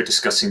from when we were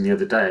discussing the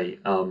other day,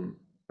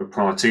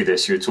 prior to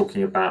this, you were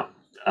talking about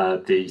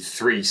the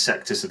three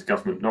sectors of the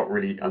government not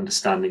really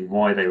understanding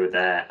why they were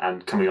there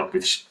and coming up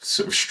with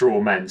sort of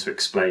straw men to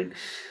explain.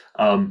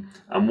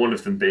 And one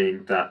of them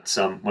being that,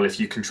 if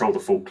you control the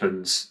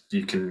Falklands,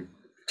 you can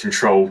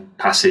control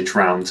passage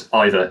round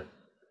either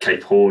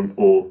Cape Horn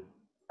or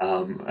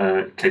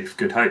Cape of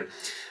Good Hope.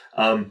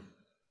 And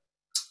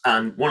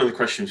one of the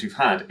questions we've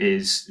had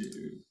is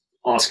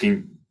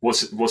asking,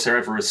 was there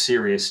ever a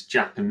serious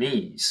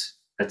Japanese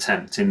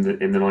attempt in the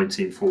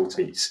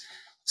 1940s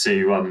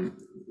to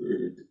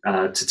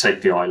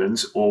take the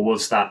islands, or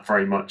was that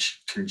very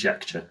much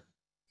conjecture?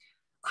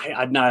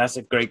 I know that's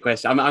a great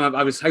question.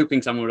 I was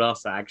hoping someone would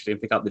ask that actually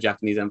and pick up the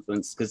Japanese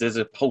influence, because there's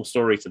a whole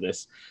story to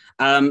this.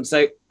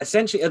 So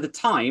essentially, at the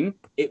time,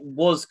 it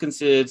was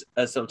considered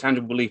a sort of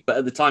tangible belief, but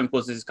at the time, of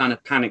course, there's this kind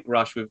of panic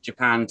rush with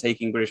Japan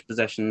taking British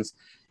possessions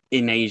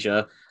in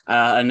Asia,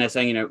 and they're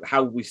saying,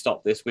 how will we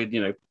stop this? With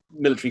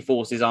military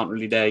forces aren't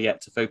really there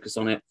yet to focus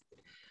on it,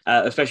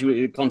 especially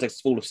in the context of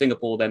the fall of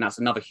Singapore. Then that's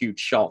another huge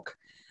shock.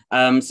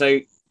 So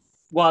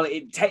while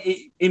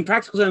in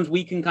practical terms,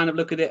 we can kind of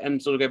look at it and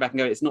sort of go back and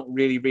go, it's not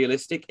really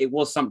realistic. It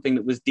was something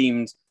that was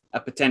deemed a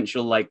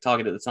potential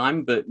target at the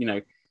time, but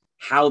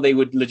how they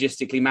would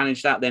logistically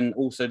manage that. Then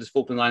also, does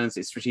Falkland Islands,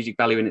 its strategic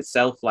value in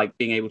itself, like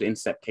being able to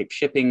intercept Cape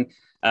shipping,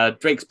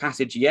 Drake's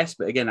Passage, yes,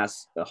 but again,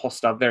 that's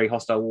hostile, very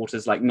hostile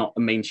waters, not a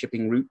main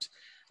shipping route.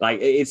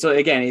 It's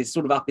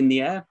sort of up in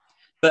the air.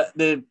 But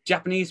the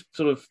Japanese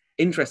sort of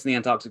interest in the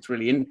Antarctic is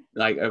really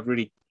a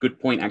really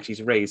good point actually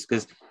to raise,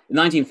 because in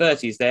the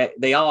 1930s,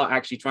 they are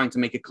actually trying to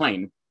make a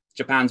claim.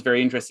 Japan's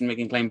very interested in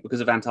making a claim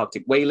because of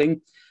Antarctic whaling.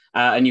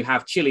 And you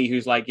have Chile,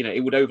 who's like,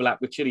 it would overlap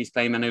with Chile's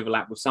claim and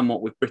overlap with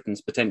somewhat with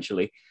Britain's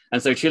potentially.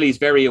 And so Chile's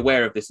very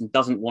aware of this and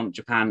doesn't want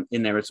Japan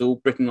in there at all.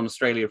 Britain and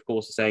Australia, of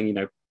course, are saying,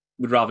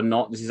 would rather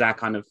not. This is our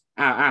kind of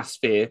our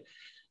sphere.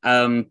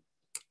 And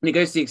it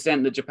goes to the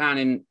extent that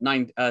Japan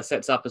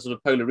sets up a sort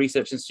of polar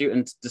research institute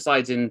and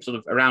decides in sort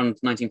of around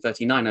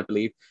 1939, I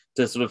believe,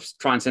 to sort of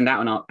try and send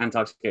out an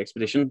Antarctic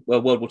expedition.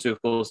 Well, World War II,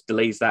 of course,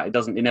 delays that.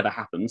 It never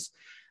happens.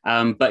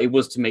 But it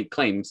was to make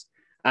claims.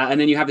 And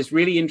then you have this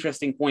really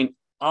interesting point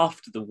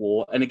after the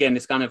war. And again,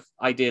 this kind of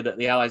idea that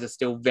the Allies are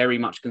still very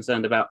much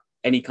concerned about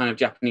any kind of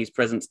Japanese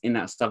presence in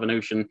that Southern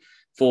Ocean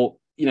for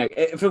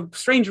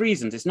strange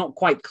reasons. It's not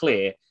quite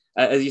clear.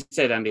 As you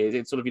said, Andy,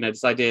 it's sort of,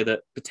 this idea that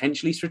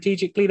potentially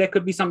strategically there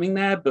could be something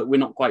there, but we're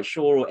not quite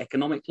sure, or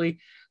economically.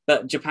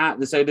 But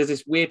Japan, so there's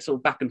this weird sort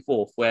of back and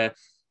forth where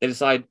they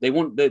decide they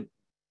want the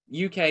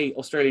UK,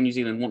 Australia, New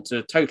Zealand want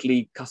to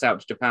totally cut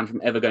out Japan from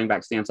ever going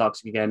back to the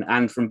Antarctic again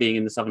and from being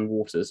in the southern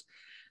waters.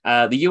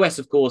 The US,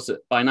 of course,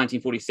 by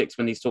 1946,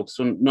 from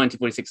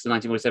 1946 to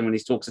 1947, when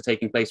these talks are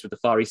taking place with the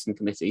Far Eastern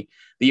Committee,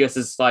 the US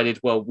has decided,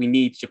 well, we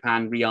need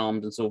Japan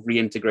rearmed and sort of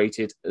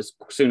reintegrated as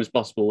soon as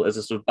possible as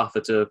a sort of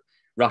buffer to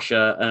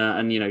Russia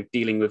and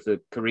dealing with the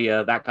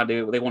Korea, that kind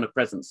of, they want a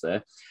presence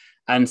there.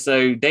 And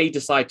so they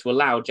decide to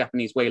allow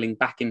Japanese whaling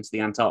back into the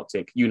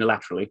Antarctic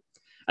unilaterally.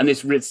 And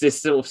this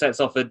sort of sets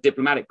off a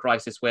diplomatic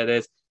crisis where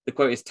there's, the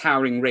quote is,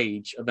 towering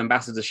rage of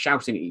ambassadors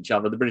shouting at each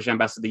other, the British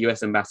ambassador, the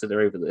US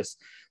ambassador, over this,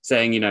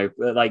 saying,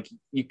 like,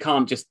 you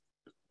can't just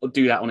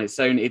do that on its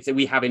own.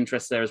 We have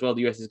interests there as well.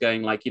 The US is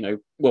going like,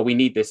 well, we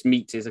need this.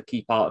 Meat is a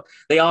key part.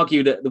 They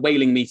argue that the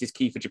whaling meat is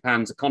key for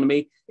Japan's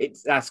economy.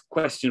 That's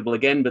questionable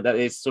again, but that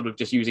is sort of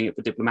just using it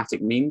for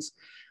diplomatic means.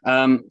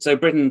 So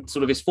Britain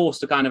sort of is forced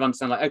to kind of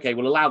understand, like, okay,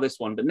 we'll allow this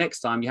one, but next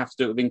time you have to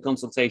do it in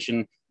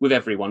consultation with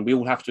everyone. We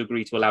all have to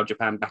agree to allow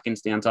Japan back into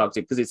the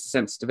Antarctic because it's a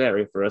sensitive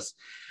area for us.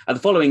 The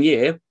following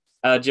year,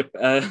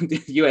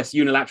 the US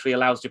unilaterally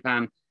allows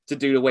Japan to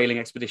do the whaling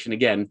expedition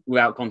again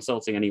without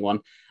consulting anyone.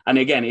 And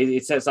again,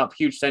 it sets up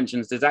huge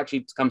tensions. There's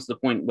actually comes to the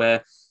point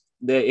where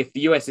if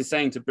the US is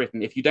saying to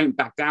Britain, if you don't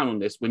back down on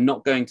this, we're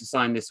not going to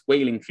sign this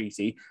whaling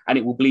treaty, and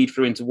it will bleed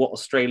through into what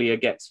Australia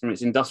gets from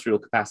its industrial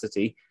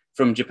capacity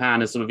from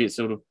Japan as its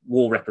sort of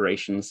war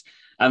reparations.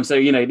 So,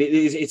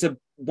 it's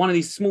one of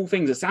these small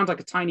things that sounds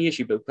like a tiny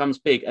issue, but becomes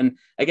big. And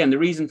again, the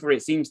reason for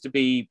it seems to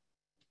be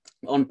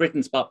on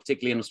Britain's part,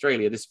 particularly in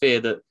Australia, this fear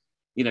that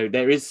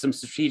there is some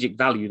strategic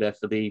value there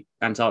for the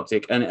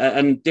Antarctic,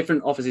 and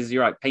different offices,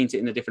 you're right, paint it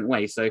in a different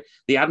way. So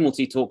the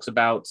Admiralty talks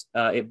about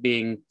it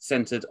being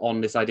centered on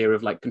this idea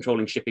of like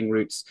controlling shipping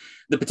routes,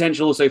 the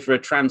potential also for a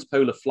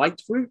transpolar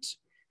flight route,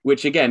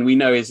 which again, we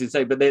know is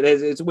insane, but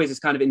there's always this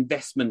kind of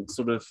investment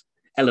sort of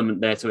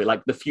element there to it,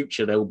 like the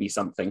future, there will be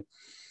something.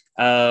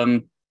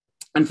 And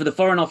for the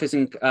Foreign Office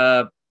and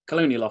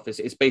Colonial Office,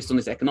 it's based on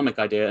this economic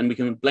idea, and we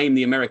can blame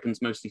the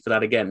Americans mostly for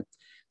that again.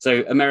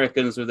 So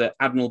Americans with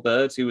Admiral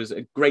Byrd, who was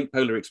a great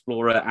polar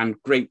explorer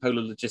and great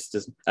polar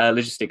logistics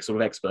sort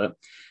of expert.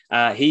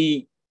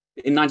 He,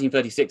 in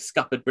 1936,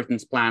 scuppered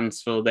Britain's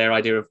plans for their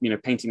idea of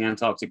painting the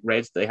Antarctic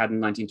red they had in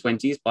the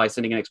 1920s by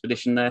sending an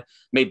expedition there,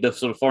 made the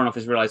sort of Foreign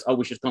Office realize,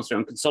 we should concentrate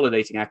on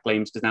consolidating our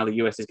claims because now the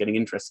US is getting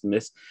interested in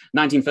this.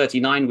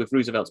 1939, with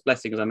Roosevelt's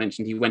blessing, as I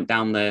mentioned, he went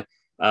down there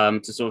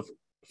to sort of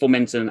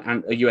foment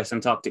a US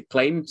Antarctic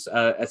claim,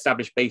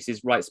 establish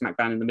bases right smack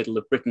bang in the middle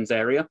of Britain's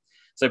area.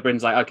 So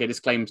Britain's like, okay, this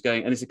claim's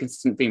going, and it's a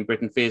consistent theme.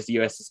 Britain fears the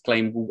US's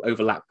claim will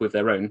overlap with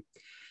their own.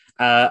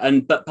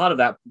 But part of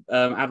that,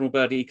 Admiral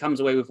Byrd, he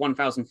comes away with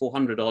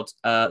 1,400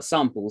 odd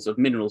samples of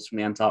minerals from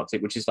the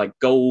Antarctic, which is like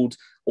gold,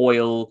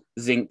 oil,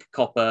 zinc,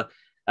 copper.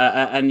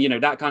 And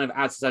that kind of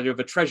adds this idea of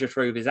a treasure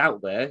trove is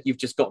out there. You've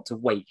just got to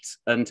wait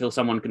until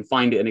someone can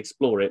find it and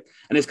explore it.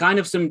 And it's kind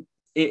of some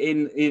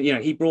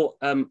he brought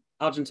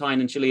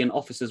Argentine and Chilean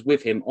officers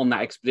with him on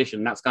that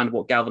expedition. That's kind of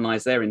what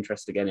galvanized their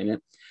interest again in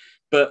it.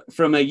 But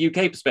from a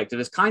UK perspective,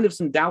 there's kind of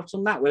some doubt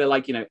on that, where they're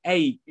like,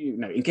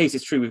 in case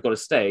it's true, we've got to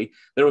stay.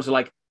 They're also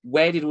like,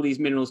 where did all these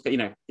minerals go?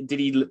 Did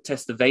he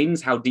test the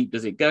veins? How deep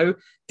does it go?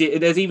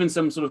 There's even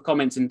some sort of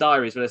comments in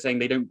diaries where they're saying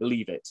they don't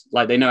believe it.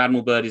 Like, they know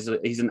Admiral Byrd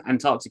he's an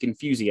Antarctic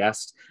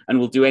enthusiast and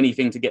will do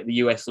anything to get the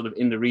US sort of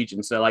in the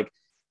region. So like,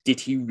 did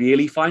he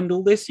really find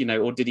all this,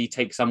 or did he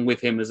take some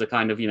with him as a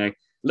kind of,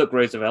 look,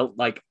 Roosevelt,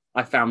 like,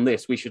 I found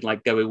this, we should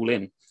like go all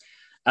in.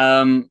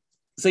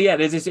 So yeah,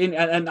 there's this,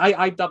 and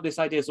I dub this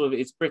idea sort of,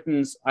 it's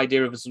Britain's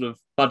idea of a sort of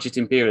budget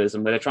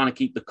imperialism, where they're trying to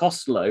keep the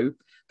cost low,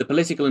 the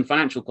political and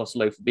financial cost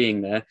low for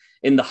being there,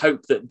 in the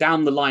hope that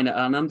down the line at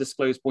an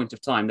undisclosed point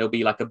of time, there'll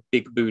be like a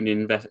big boon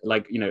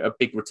a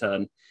big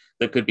return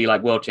that could be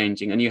like world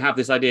changing. And you have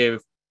this idea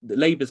of the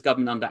Labour's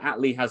government under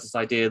Attlee has this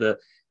idea that,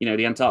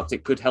 the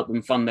Antarctic could help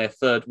them fund their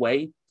third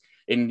way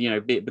in,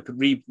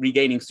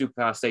 regaining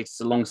superpower status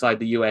alongside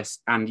the US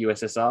and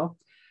USSR.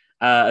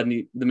 And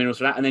the minerals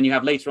for that. And then you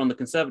have later on the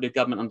Conservative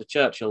government under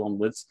Churchill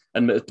onwards,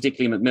 and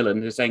particularly Macmillan,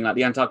 who's saying like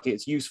the Antarctic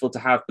it's useful to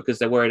have because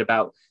they're worried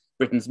about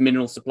Britain's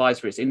mineral supplies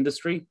for its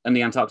industry, and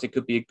the Antarctic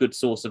could be a good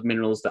source of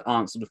minerals that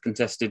aren't sort of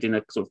contested in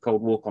a sort of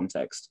Cold War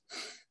context.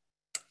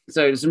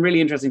 So some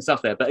really interesting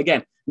stuff there. But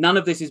again, none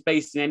of this is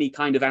based in any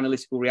kind of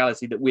analytical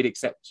reality that we'd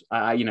accept.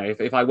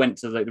 If I went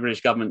to the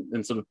British government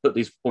and sort of put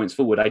these points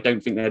forward, I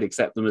don't think they'd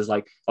accept them as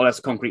like, oh, that's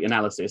a concrete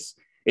analysis.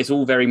 It's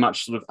all very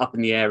much sort of up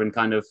in the air and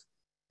kind of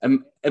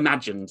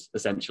imagined,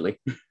 essentially.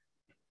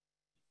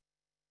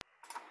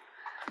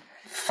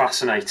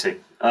 Fascinating.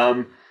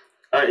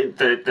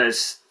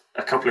 There's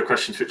a couple of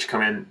questions which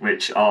come in,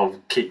 which I'll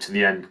keep to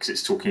the end because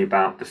it's talking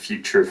about the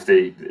future of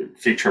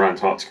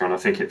Antarctica, and I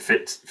think it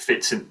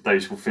fits in.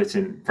 Those will fit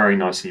in very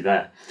nicely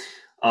there.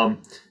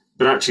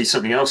 But actually,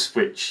 something else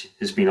which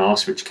has been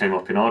asked, which came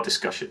up in our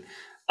discussion,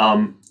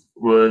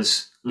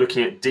 was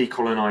looking at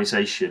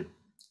decolonisation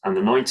and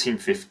the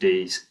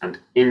 1950s and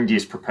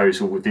India's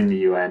proposal within the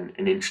UN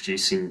in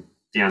introducing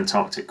the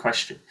Antarctic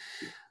question.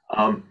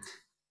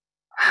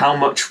 How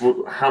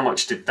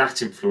much did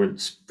that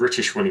influence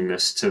British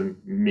willingness to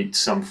meet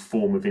some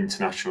form of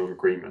international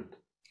agreement?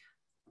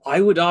 I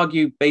would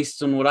argue,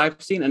 based on what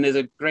I've seen, and there's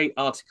a great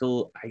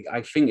article,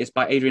 I think it's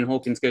by Adrian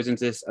Hawkins, goes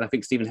into this, and I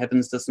think Stephen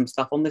Hebbins does some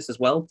stuff on this as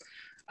well,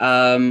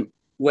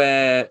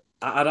 where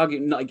I'd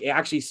argue it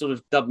actually sort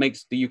of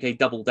makes the UK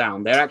double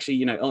down. They're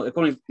actually,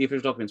 according to the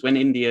official documents, when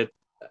India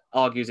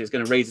argues it's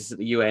going to raise this at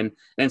the UN,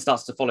 then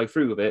starts to follow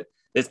through with it,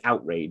 there's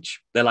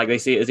outrage. They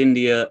see it as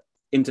India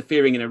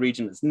interfering in a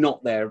region that's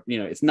not there.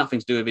 It's nothing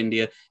to do with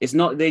India. It's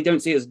not. They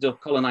don't see it as a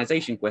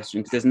colonization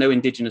question because there's no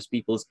indigenous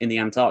peoples in the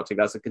Antarctic.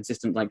 That's a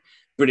consistent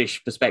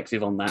British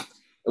perspective on that.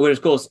 Whereas,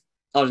 of course,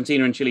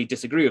 Argentina and Chile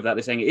disagree with that.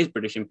 They're saying it is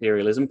British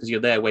imperialism because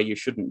you're there where you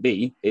shouldn't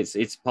be.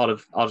 It's part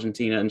of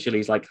Argentina and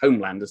Chile's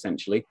homeland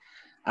essentially.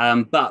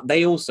 But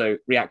they also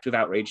react with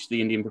outrage to the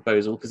Indian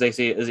proposal because they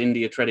see it as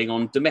India treading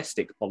on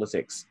domestic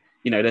politics.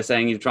 They're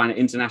saying you're trying to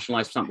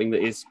internationalize something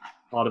that is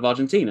part of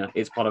Argentina.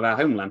 It's part of our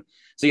homeland.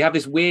 So you have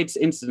this weird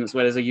incidence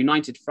where there's a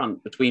united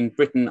front between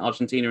Britain,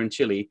 Argentina, and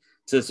Chile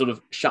to sort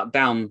of shut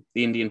down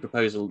the Indian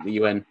proposal at the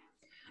UN.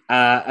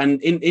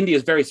 And India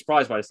is very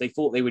surprised by this. They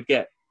thought they would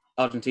get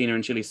Argentina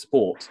and Chile's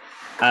support.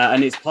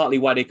 And it's partly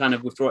why they kind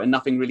of withdraw it and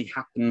nothing really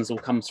happens or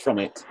comes from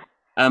it.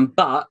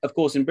 But of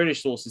course, in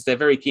British sources, they're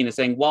very keen at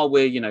saying, while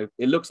we're,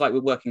 it looks like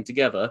we're working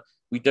together,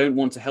 we don't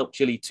want to help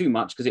Chile too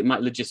much because it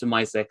might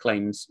legitimize their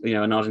claims,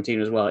 and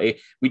Argentina as well.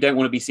 We don't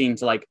want to be seen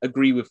to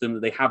agree with them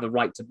that they have a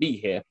right to be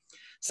here.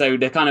 So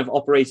they're kind of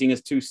operating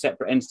as two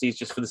separate entities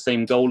just for the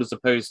same goal, as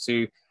opposed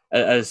to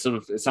as sort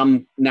of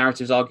some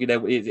narratives argue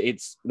that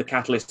it's the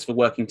catalyst for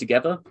working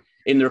together.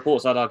 In the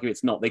reports, I'd argue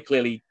it's not. They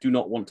clearly do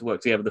not want to work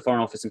together. The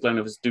Foreign Office and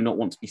Colonial Office do not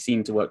want to be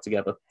seen to work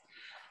together.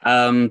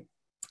 So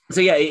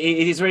yeah,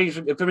 it is really,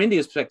 from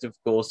India's perspective,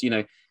 of course,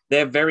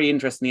 they're very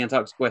interested in the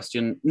Antarctic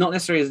question, not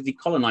necessarily as a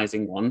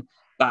decolonizing one,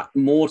 but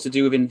more to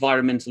do with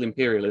environmental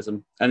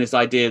imperialism and this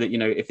idea that,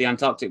 if the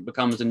Antarctic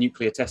becomes a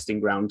nuclear testing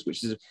ground,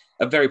 which is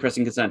a very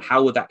pressing concern,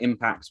 how would that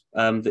impact,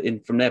 from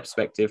their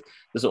perspective,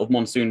 the sort of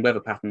monsoon weather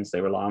patterns they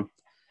rely on?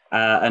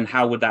 And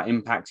how would that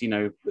impact,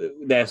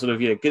 their sort of,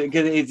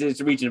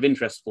 it's a region of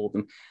interest for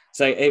them.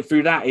 So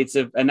through that,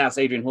 and that's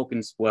Adrian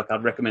Hawkins' work.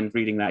 I'd recommend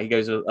reading that. He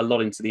goes a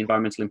lot into the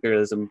environmental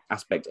imperialism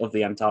aspect of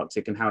the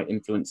Antarctic and how it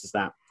influences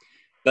that.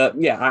 But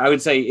yeah, I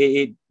would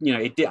say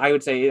I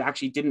would say it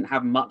actually didn't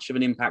have much of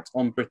an impact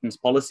on Britain's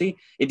policy.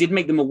 It did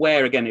make them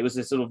aware, again, it was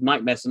this sort of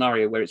nightmare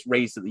scenario where it's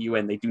raised at the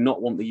UN. They do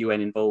not want the UN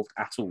involved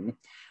at all.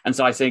 And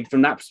so I think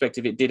from that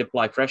perspective, it did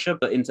apply pressure.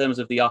 But in terms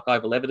of the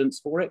archival evidence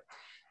for it,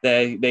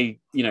 they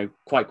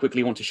quite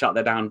quickly want to shut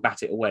that down,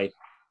 bat it away.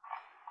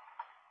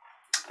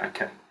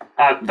 Okay,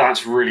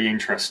 that's really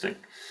interesting.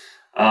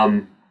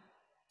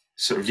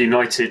 Sort of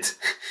united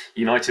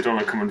on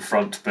a common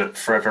front, but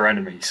forever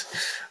enemies.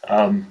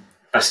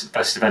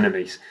 Best of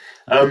enemies.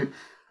 Now,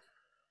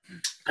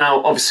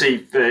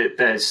 obviously,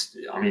 there's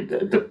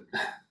the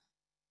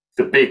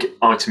big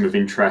item of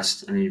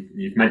interest, and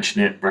you've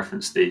mentioned it,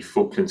 referenced the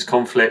Falklands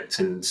conflict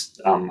and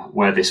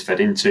where this fed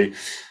into.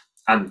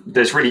 And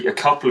there's really a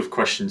couple of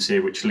questions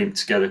here which link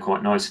together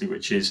quite nicely,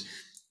 which is,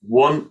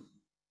 one,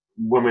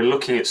 when we're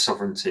looking at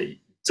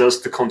sovereignty,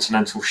 does the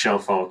continental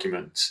shelf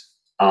argument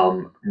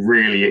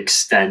really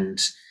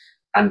extend,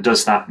 and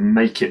does that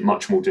make it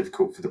much more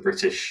difficult for the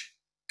British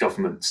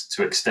government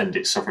to extend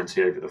its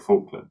sovereignty over the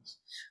Falklands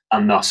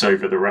and thus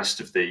over the rest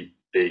of the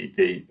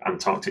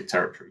Antarctic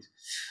territories?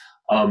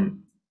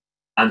 And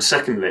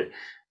secondly,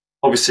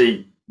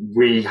 obviously,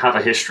 we have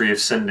a history of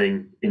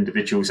sending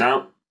individuals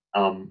out,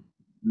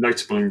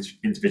 notable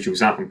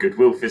individuals out on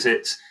goodwill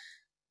visits.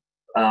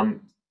 The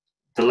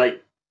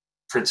late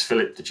Prince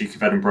Philip, the Duke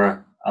of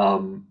Edinburgh,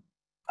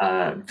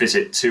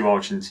 visit to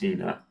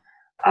Argentina,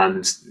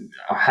 and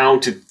how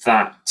did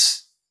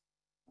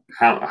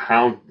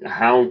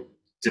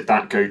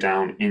that go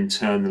down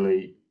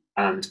internally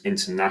and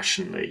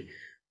internationally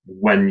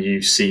when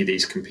you see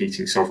these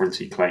competing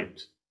sovereignty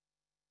claims?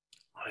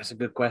 That's a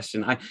good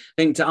question. I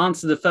think to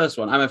answer the first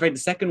one, I'm afraid the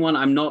second one,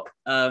 I'm not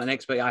an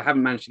expert. I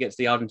haven't managed to get to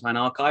the Argentine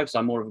archive, so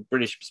I'm more of a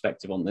British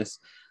perspective on this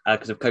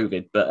because of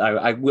COVID, but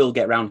I will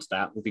get round to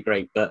that. Would be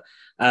great. But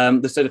so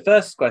the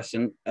first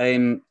question,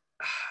 the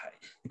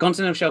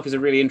continental shelf is a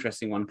really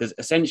interesting one because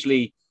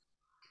essentially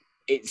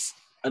it's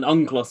an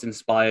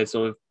UNCLOS-inspired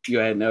sort of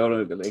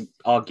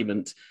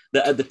argument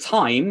that at the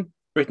time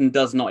Britain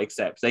does not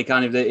accept. They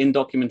kind of, in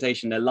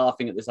documentation, they're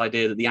laughing at this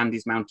idea that the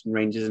Andes mountain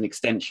range is an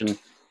extension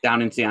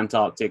down into the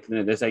Antarctic.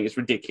 And they're saying it's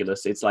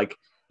ridiculous. It's like,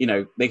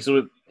 they sort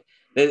of,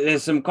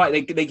 there's some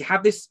quite, they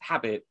have this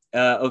habit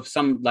of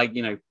some, like,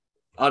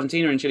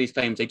 Argentina and Chile's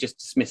claims, they just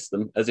dismiss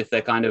them as if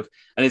they're kind of,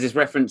 and there's this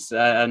reference,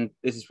 and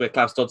this is where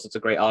Klaus Dodds a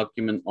great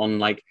argument on,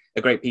 like,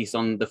 a great piece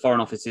on the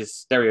Foreign Office's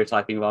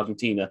stereotyping of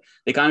Argentina.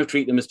 They kind of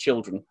treat them as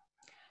children.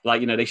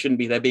 Like, they shouldn't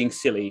be, they're being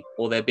silly,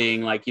 or they're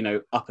being, like,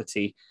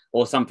 uppity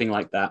or something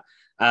like that.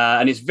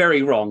 And it's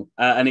very wrong.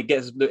 And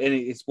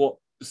it's what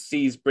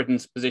sees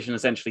Britain's position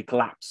essentially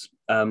collapse,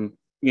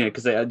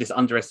 because this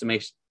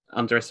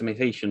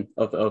underestimation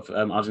of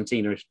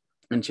Argentina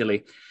and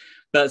Chile.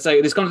 But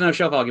so this continental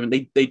shelf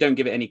argument, they don't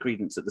give it any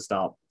credence at the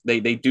start. They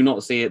do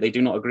not see it. They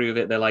do not agree with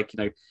it. They're like,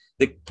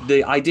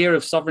 the idea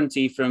of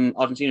sovereignty from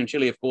Argentina and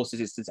Chile, of course, is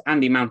it's this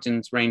Andes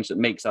Mountains range that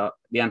makes up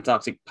the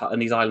Antarctic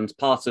and these islands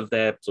part of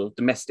their sort of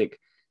domestic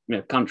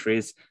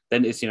countries.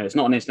 Then it's, it's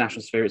not an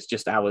international sphere. It's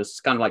just ours.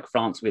 It's kind of like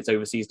France with its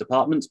overseas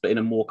departments, but in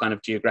a more kind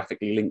of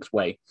geographically linked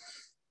way.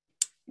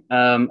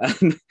 And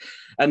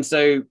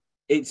so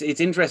it's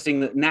interesting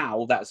that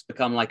now that's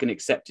become like an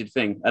accepted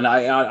thing. And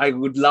I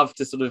would love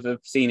to sort of have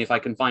seen, if I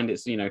can find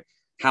it,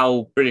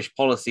 how British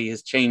policy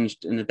has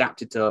changed and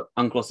adapted to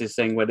UNCLOS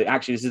saying whether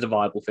actually this is a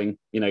viable thing.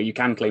 You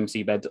can claim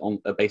seabed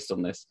based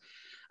on this.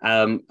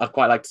 I'd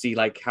quite like to see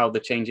like how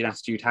the change in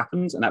attitude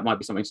happens, and that might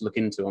be something to look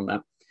into on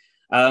that.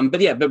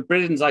 But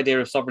Britain's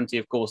idea of sovereignty,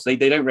 of course, they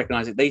don't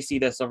recognize it. They see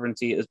their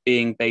sovereignty as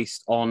being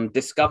based on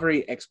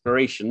discovery,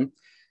 exploration,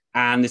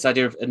 and this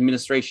idea of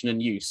administration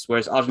and use.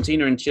 Whereas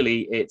Argentina and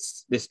Chile,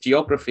 it's this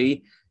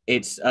geography,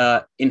 it's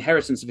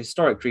inheritance of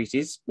historic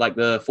treaties, like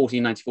the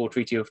 1494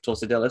 Treaty of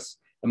Tordesillas,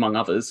 among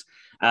others,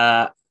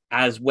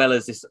 as well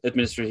as this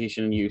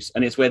administration and use.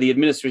 And it's where the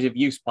administrative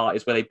use part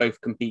is where they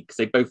both compete, because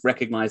they both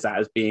recognize that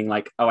as being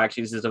like, oh,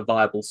 actually, this is a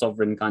viable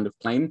sovereign kind of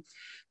claim.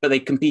 But they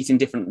compete in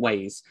different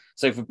ways.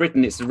 So for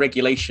Britain, it's the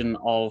regulation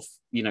of,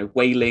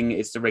 whaling,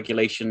 it's the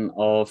regulation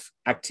of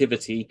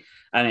activity,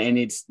 and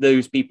it's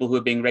those people who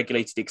are being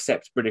regulated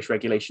accept British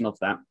regulation of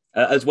that,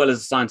 as well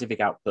as scientific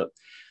output.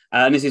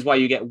 And this is why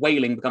you get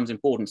whaling becomes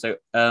important. So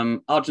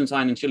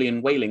Argentine and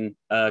Chilean whaling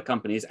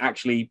companies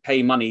actually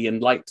pay money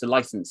and like to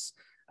license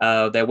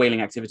their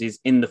whaling activities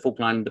in the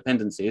Falkland Island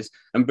dependencies,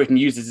 and Britain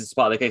uses this as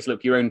part of the case.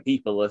 Look, your own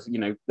people,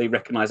 they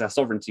recognise our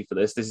sovereignty for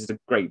this. This is a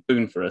great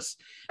boon for us.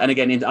 And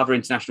again, into other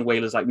international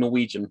whalers like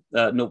Norwegian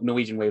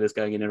whalers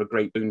going in are a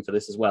great boon for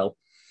this as well.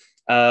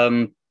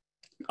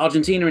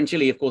 Argentina and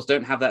Chile, of course,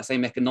 don't have that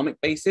same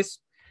economic basis.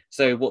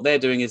 So what they're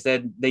doing is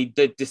they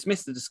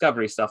dismiss the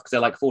discovery stuff because they're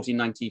like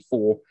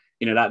 1494.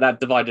 That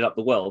divided up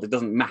the world. It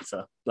doesn't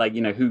matter, like,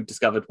 who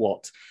discovered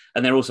what.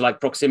 And they're also like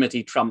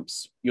proximity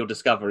trumps your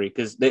discovery,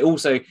 because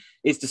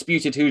it's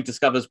disputed who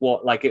discovers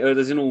what. Like,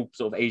 there's in all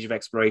sort of age of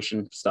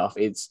exploration stuff.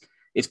 It's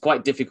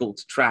quite difficult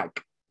to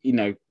track.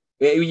 You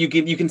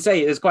can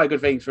say there's quite a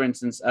good thing. For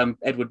instance,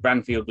 Edward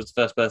Branfield was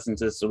the first person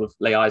to sort of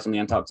lay eyes on the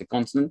Antarctic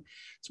continent,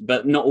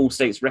 but not all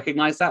states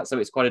recognize that. So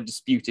it's quite a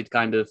disputed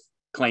kind of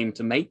claim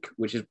to make,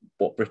 which is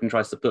what Britain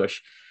tries to push.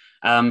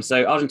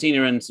 So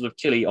Argentina and sort of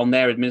Chile, on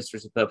their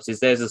administrative purposes,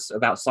 theirs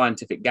about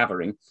scientific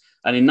gathering.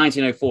 And in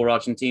 1904,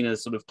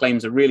 Argentina's sort of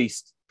claims are really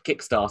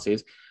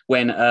kick-started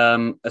when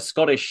a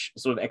Scottish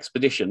sort of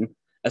expedition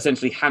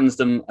essentially hands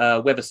them a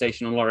weather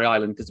station on Laurie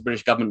Island because the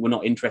British government were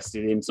not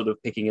interested in sort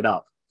of picking it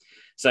up.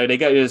 So they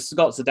go, the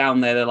Scots are down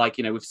there, they're like,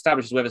 we've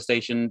established a weather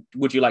station,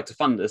 would you like to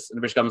fund us? And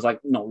the British government's like,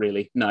 not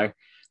really, no.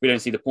 We don't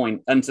see the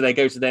point. And so they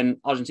go to then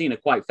Argentina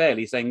quite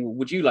fairly saying, well,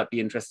 would you be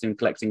interested in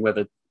collecting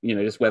weather,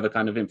 this weather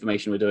kind of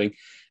information we're doing?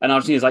 And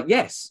Argentina's like,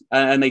 yes.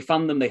 And they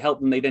fund them, they help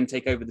them, they then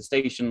take over the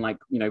station,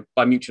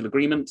 by mutual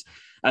agreement.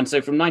 And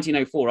so from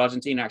 1904,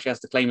 Argentina actually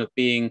has the claim of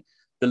being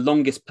the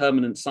longest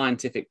permanent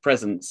scientific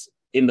presence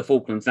in the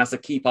Falklands. And that's a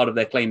key part of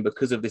their claim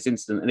because of this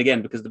incident. And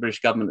again, because the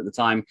British government at the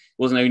time, it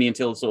wasn't only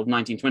until sort of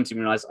 1920 we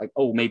realized, like,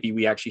 oh, maybe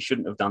we actually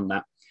shouldn't have done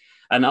that.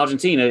 And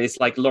Argentina, it's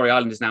like Laurie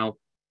Island is now,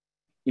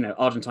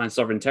 Argentine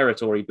sovereign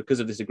territory because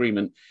of this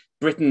agreement.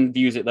 Britain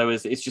views it, though,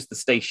 as it's just the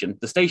station.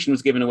 The station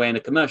was given away in a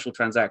commercial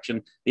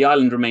transaction. The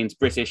island remains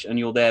British, and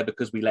you're there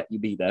because we let you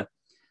be there.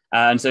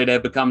 And so there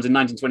becomes, in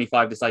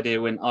 1925, this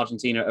idea when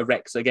Argentina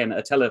erects, again,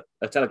 a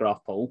telegraph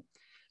pole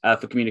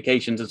for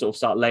communications and sort of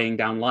start laying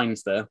down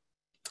lines there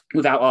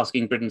without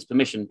asking Britain's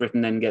permission.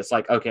 Britain then gets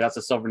like, okay, that's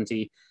a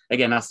sovereignty.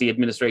 Again, that's the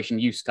administration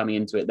use coming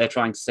into it. They're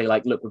trying to say,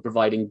 like, look, we're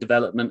providing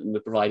development and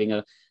we're providing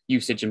a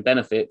usage and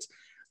benefit.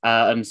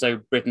 And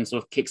so Britain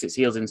sort of kicks its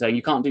heels in saying,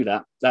 you can't do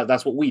that.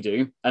 That's what we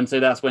do. And so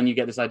that's when you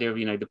get this idea of,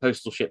 the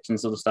postal ships and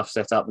sort of stuff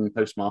set up and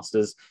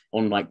postmasters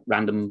on like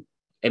random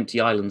empty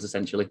islands,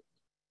 essentially.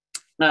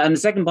 And the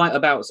second point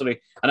about,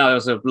 sorry, I know that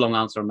was a long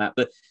answer on that,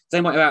 but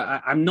same point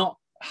about,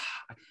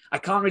 I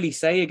can't really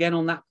say again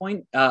on that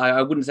point.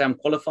 I wouldn't say I'm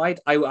qualified.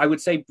 I would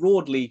say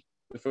broadly,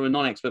 from a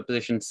non-expert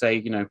position, to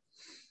say,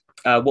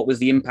 what was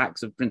the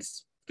impacts of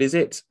Prince's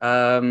visit?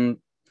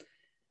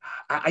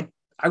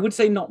 I would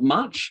say not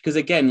much, because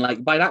again,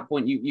 like by that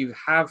point, you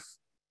have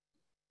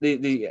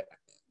the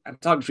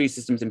Antarctic treaty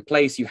systems in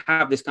place. You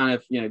have this kind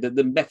of,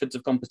 the methods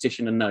of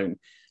competition are known,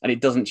 and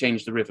it doesn't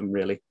change the rhythm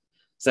really.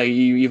 So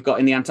you've got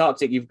in the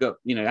Antarctic, you've got,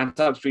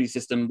 Antarctic treaty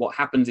system. What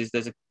happens is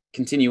there's a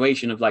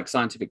continuation of like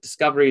scientific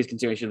discoveries,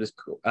 continuation of this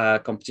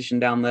competition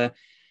down there.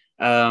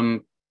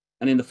 And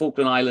in the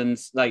Falkland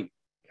Islands, like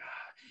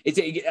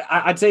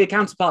I'd say a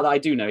counterpart that I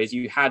do know is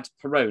you had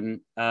Perone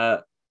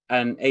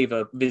and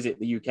Ava visit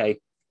the UK,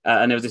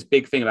 and there was this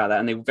big thing about that,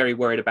 and they were very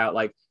worried about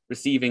like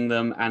receiving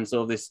them and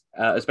sort of this,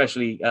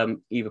 especially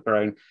Eva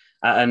Perone,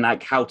 and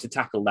like how to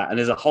tackle that. And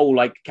there's a whole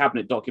like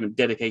cabinet document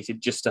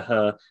dedicated just to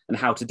her and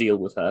how to deal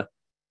with her,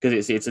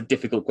 because it's a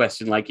difficult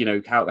question. Like,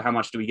 how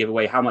much do we give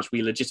away? How much are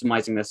we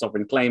legitimizing their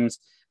sovereign claims?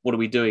 What are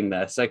we doing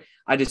there? So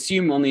I'd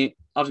assume on the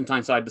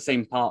Argentine side, the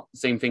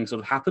same thing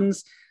sort of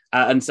happens.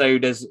 And so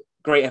there's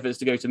great efforts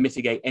to go to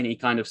mitigate any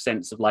kind of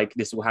sense of like,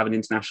 this will have an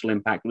international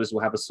impact, or this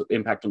will have an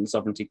impact on the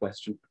sovereignty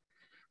question.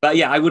 But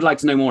yeah, I would like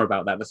to know more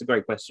about that. That's a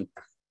great question.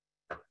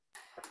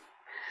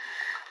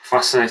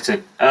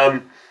 Fascinating.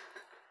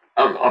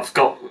 I've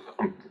got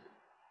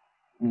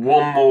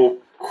one more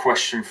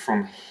question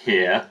from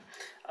here,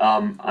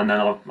 and then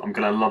I'm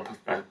going to lump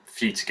a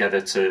few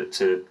together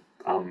to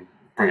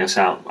bring us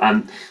out.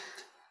 And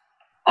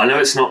I know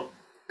it's not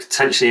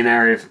potentially an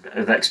area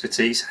of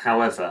expertise.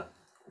 However,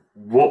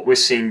 what we're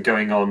seeing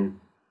going on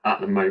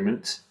at the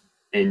moment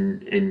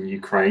in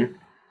Ukraine,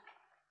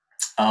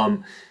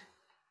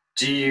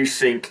 do you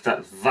think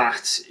that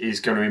is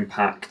going to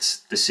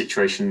impact the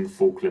situation in the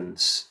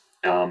Falklands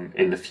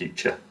in the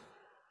future?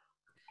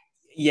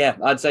 Yeah,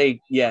 I'd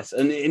say yes.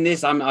 And in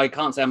this, I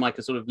can't say I'm like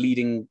a sort of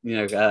leading,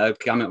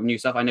 coming up with new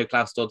stuff. I know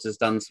Klaus Dodds has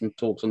done some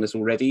talks on this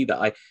already that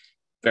I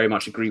very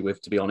much agree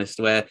with, to be honest,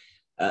 where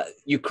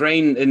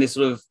Ukraine in this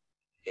sort of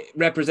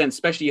represents,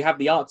 especially you have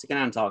the Arctic and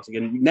Antarctic,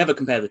 and you never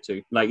compare the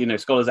two. Like,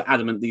 scholars are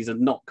adamant these are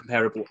not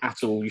comparable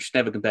at all. You should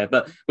never compare,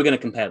 but we're going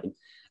to compare them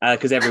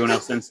because everyone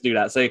else tends to do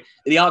that. So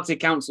the Arctic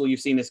Council,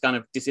 you've seen this kind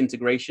of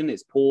disintegration.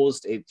 It's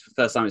paused. It's the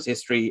first time in its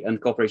history, and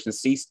cooperation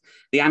has ceased.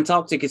 The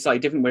Antarctic is slightly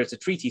different, where it's a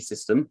treaty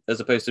system as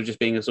opposed to just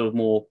being a sort of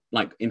more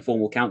like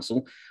informal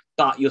council.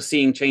 But you're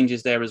seeing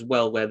changes there as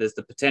well, where there's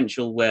the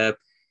potential where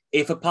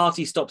if a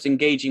party stops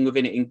engaging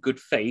within it in good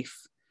faith,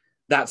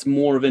 that's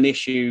more of an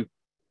issue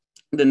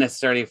than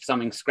necessarily if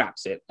something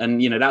scraps it.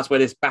 And, that's where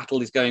this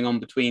battle is going on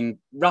between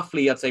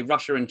roughly, I'd say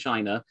Russia and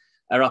China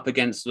are up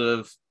against sort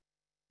of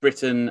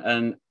Britain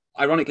and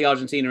ironically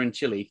Argentina and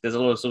Chile. There's a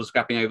lot of sort of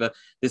scrapping over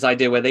this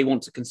idea where they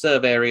want to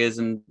conserve areas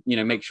and,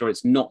 make sure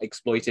it's not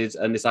exploited.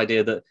 And this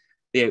idea that,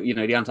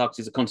 the Antarctic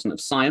is a continent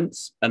of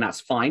science, and that's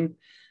fine.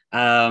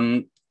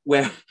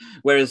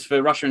 Whereas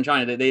for Russia and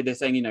China, they're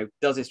saying,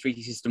 does this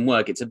treaty system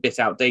work? It's a bit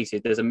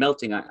outdated. There's a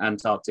melting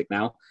Antarctic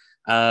now.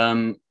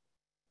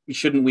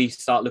 Shouldn't we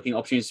start looking at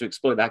opportunities to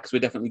exploit that? Because we're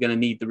definitely going to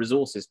need the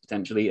resources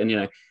potentially.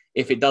 And,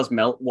 if it does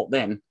melt, what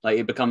then? Like,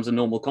 it becomes a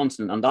normal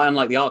continent. And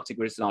unlike the Arctic,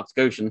 where it's an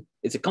Arctic Ocean,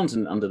 it's a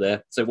continent under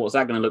there. So what's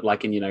that going to look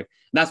like in,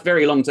 that's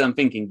very long-term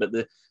thinking, but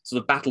the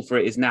sort of battle for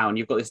it is now. And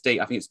you've got this date,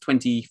 I think it's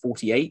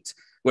 2048,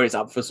 where it's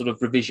up for sort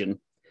of revision.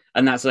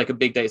 And that's like a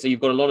big date. So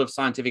you've got a lot of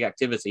scientific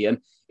activity. And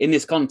in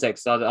this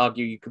context, I'd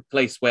argue you could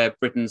place where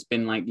Britain's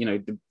been like,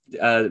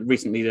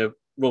 recently the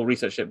Royal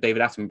Research Ship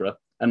David Attenborough,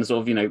 and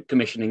sort of,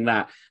 commissioning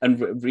that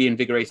and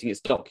reinvigorating its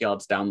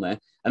dockyards down there.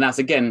 And that's,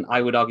 again,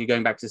 I would argue,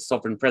 going back to the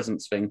sovereign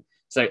presence thing.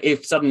 So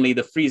if suddenly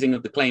the freezing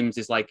of the claims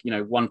is like,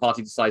 one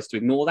party decides to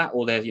ignore that,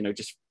 or they're,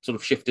 just sort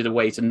of shifted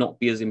away to not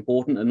be as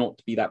important and not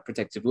to be that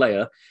protective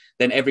layer,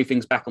 then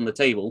everything's back on the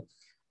table.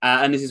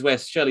 And this is where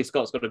Shirley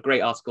Scott's got a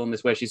great article on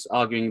this, where she's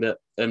arguing that,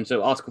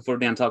 so Article 4 of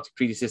the Antarctic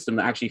Treaty System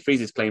that actually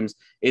freezes claims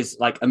is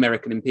like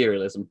American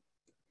imperialism.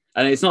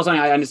 And it's not something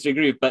I necessarily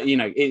agree with, but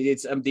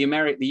it's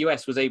the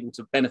US was able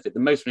to benefit the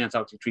most from the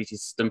Antarctic Treaty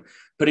System,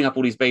 putting up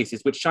all these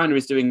bases, which China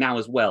is doing now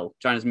as well.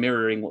 China's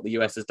mirroring what the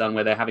US has done,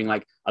 where they're having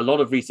like a lot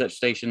of research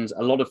stations,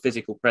 a lot of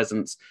physical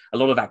presence, a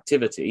lot of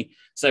activity.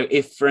 So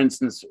if, for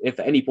instance, if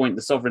at any point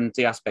the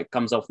sovereignty aspect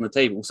comes off on the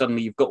table,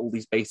 suddenly you've got all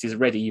these bases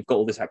ready, you've got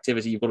all this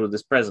activity, you've got all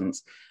this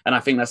presence. And I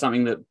think that's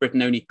something that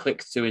Britain only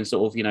clicked to in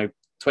sort of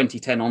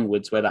 2010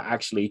 onwards, where that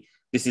actually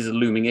this is a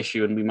looming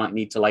issue and we might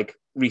need to like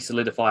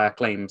re-solidify our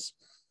claims.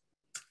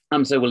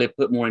 So will it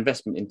put more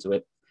investment into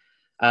it?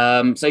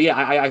 So yeah,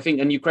 I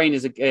think, and Ukraine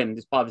is, again,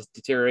 is part of this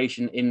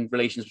deterioration in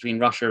relations between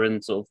Russia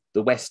and sort of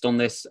the West on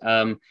this,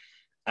 and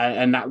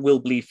that will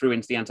bleed through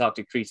into the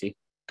Antarctic Treaty,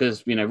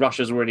 because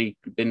Russia's already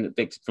been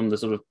evicted from the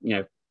sort of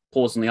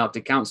pause on the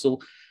Arctic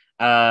Council.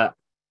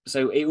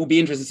 So it will be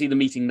interesting to see the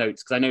meeting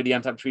notes, because I know the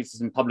Antarctic Treaty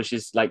System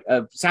publishes like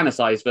a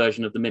sanitized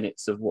version of the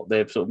minutes of what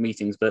their sort of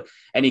meetings, but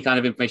any kind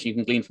of information you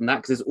can glean from that,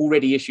 because there's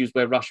already issues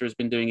where Russia has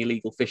been doing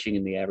illegal fishing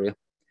in the area.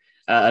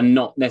 And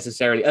not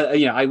necessarily,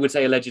 I would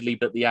say allegedly,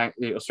 but the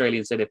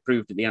Australians say they've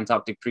proved that the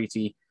Antarctic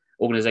Treaty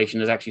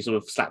Organization has actually sort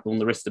of slapped on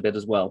the wrist a bit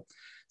as well.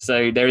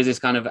 So there is this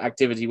kind of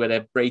activity where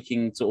they're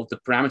breaking sort of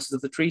the parameters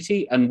of the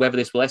treaty, and whether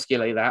this will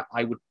escalate that,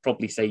 I would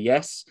probably say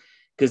yes,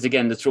 because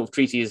again, the sort of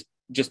treaty is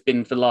just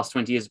been for the last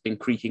 20 years been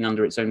creaking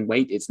under its own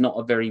weight. It's not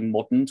a very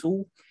modern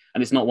tool,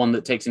 and it's not one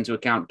that takes into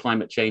account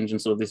climate change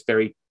and sort of this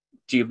very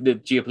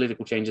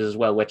geopolitical changes as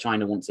well, where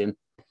China wants in.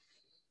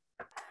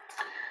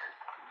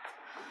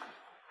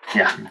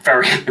 Yeah,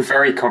 very,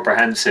 very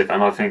comprehensive.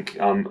 And I think,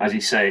 as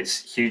you say,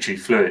 it's hugely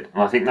fluid.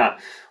 And I think that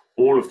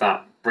all of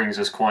that brings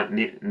us quite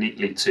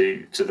neatly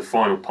to the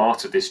final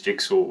part of this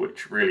jigsaw,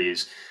 which really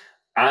is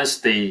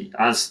as the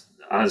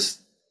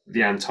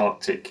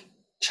Antarctic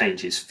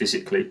changes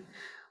physically,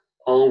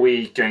 are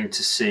we going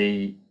to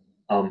see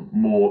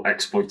more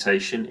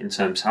exploitation in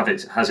terms of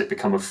has it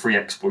become a free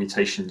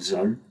exploitation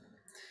zone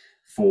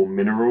for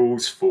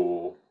minerals,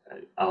 for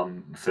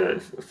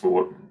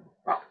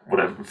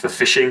whatever, for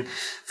fishing,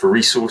 for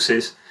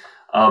resources?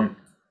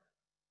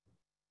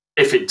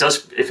 If it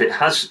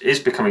is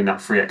becoming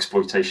that free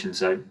exploitation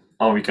zone,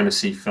 are we going to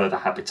see further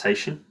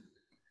habitation?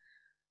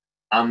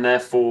 And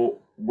therefore,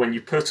 when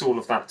you put all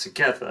of that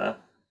together,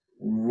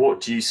 what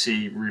do you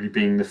see really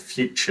being the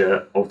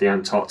future of the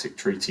Antarctic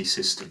Treaty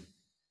System?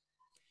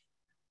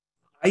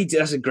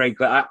 That's a great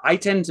question. I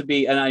tend to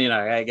be, and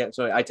I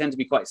tend to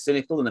be quite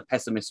cynical and a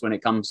pessimist when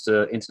it comes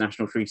to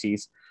international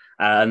treaties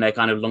and their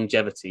kind of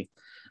longevity.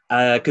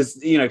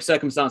 Because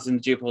circumstances in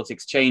the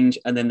geopolitics change,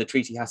 and then the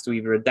treaty has to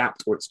either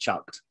adapt or it's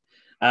chucked.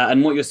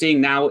 And what you're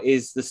seeing now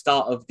is the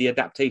start of the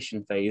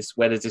adaptation phase,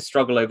 where there's this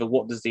struggle over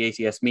what does the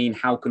ATS mean,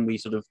 how can we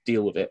sort of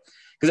deal with it?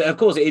 Because of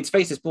course it's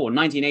faced this before. In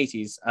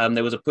 1980s,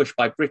 there was a push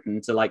by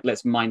Britain to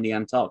let's mine the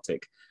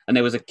Antarctic, and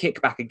there was a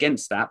kickback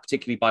against that,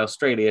 particularly by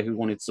Australia, who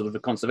wanted sort of a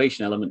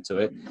conservation element to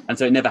it, and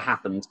so it never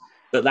happened.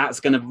 But that's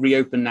going to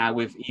reopen now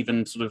with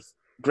even sort of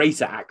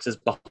greater actors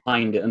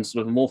behind it and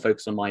sort of more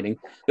focus on mining.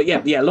 But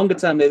yeah, longer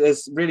term,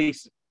 there's really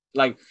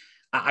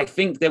I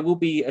think there will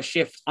be a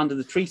shift under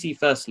the treaty,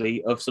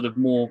 firstly, of sort of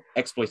more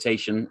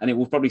exploitation, and it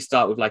will probably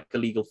start with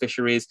illegal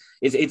fisheries.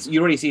 You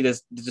already see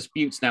there's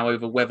disputes now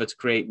over whether to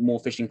create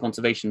more fishing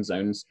conservation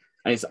zones,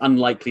 and it's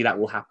unlikely that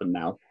will happen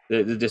now.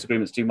 The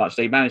disagreement's too much.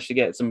 They managed to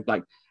get some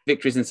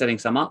victories in setting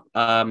some up.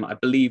 I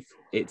believe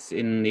it's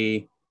in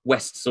the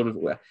west, sort of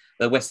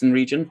the western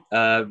region.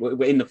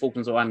 We're in the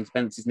Falklands or Islands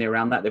dependencies near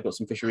around that. They've got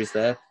some fisheries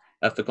there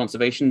for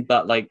conservation,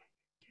 but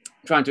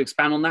trying to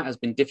expand on that has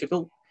been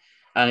difficult.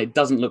 And it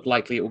doesn't look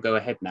likely it will go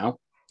ahead now.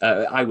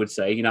 I would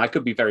say, I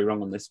could be very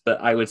wrong on this,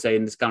 but I would say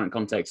in this current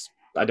context,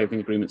 I don't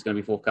think agreement's going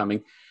to be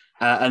forthcoming.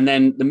 And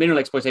then the mineral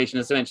exploitation,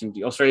 as I mentioned,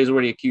 Australia's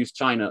already accused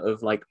China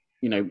of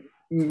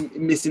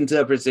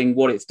misinterpreting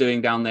what it's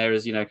doing down there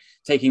as,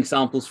 taking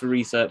samples for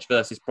research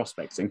versus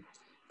prospecting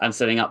and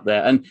setting up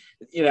there. And,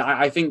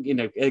 I think,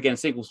 again,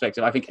 single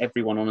perspective, I think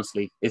everyone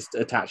honestly is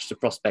attached to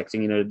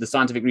prospecting. The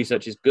scientific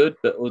research is good,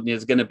 but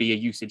there's going to be a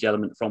usage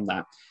element from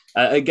that.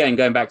 Again,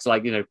 going back to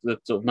the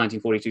sort of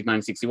 1942 to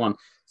 1961,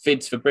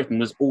 FIDS for Britain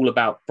was all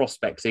about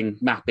prospecting,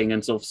 mapping,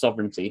 and sort of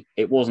sovereignty.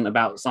 It wasn't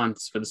about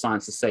science for the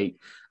science's sake.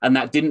 And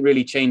that didn't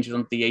really change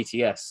under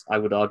the ATS, I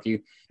would argue.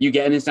 You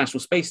get an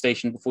international space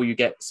station before you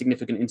get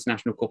significant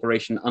international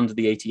cooperation under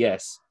the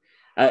ATS.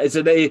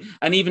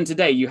 And even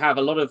today, you have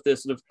a lot of the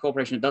sort of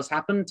cooperation that does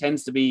happen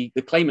tends to be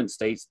the claimant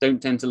states don't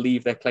tend to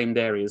leave their claimed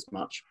areas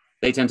much.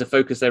 They tend to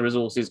focus their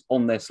resources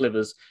on their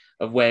slivers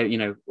of where,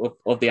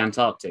 of the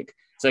Antarctic.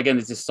 So again,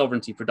 there's this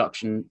sovereignty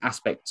production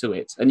aspect to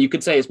it. And you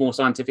could say it's more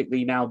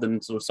scientifically now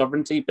than sort of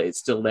sovereignty, but it's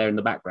still there in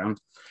the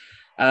background.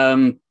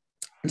 In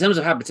terms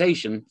of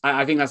habitation,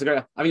 I think that's I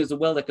think it's the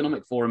World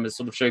Economic Forum has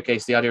sort of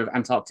showcased the idea of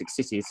Antarctic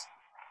cities.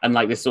 And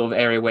this sort of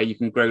area where you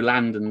can grow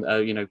land and,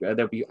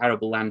 there'll be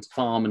arable land to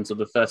farm and sort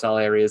of fertile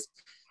areas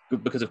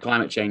because of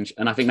climate change.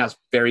 And I think that's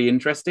very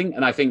interesting.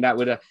 And I think that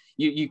would,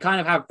 you kind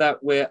of have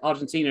that where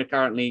Argentina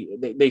currently,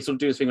 they sort of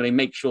do this thing where they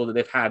make sure that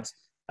they've had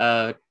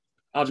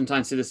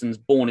Argentine citizens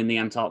born in the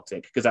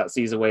Antarctic, because that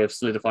sees a way of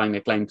solidifying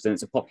their claim because then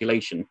it's a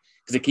population.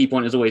 Because the key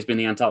point has always been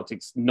the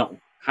Antarctic's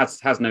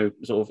has no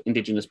sort of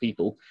indigenous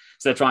people.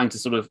 So they're trying to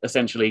sort of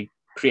essentially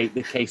create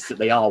the case that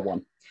they are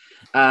one.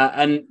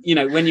 And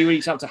when you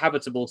reach out to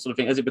habitable sort of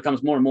thing, as it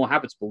becomes more and more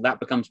habitable, that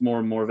becomes more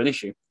and more of an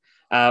issue.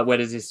 Where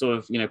there's this sort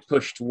of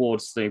push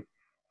towards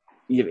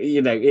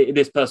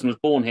this person was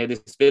born here,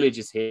 this village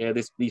is here,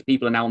 these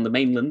people are now on the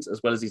mainland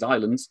as well as these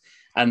islands,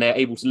 and they're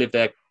able to live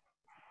there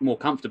more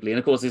comfortably. And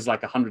of course, there's a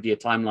 100-year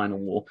timeline or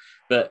more,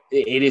 but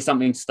it is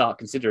something to start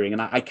considering,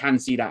 and I can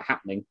see that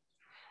happening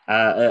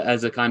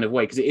as a kind of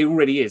way, because it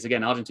already is.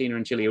 Again, Argentina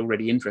and Chile are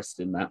already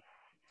interested in that.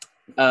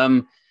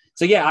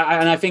 So yeah,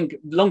 I think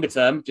longer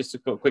term, just to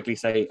quickly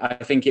say,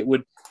 I think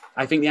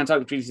the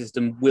Antarctic Treaty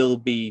System will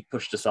be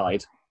pushed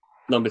aside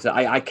longer term.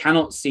 I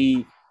cannot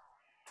see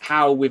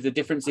how, with the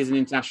differences in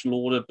international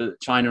order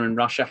that China and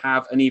Russia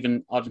have, and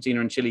even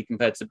Argentina and Chile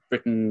compared to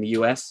Britain and the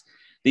US,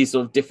 these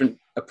sort of different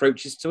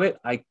approaches to it,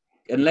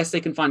 unless they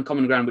can find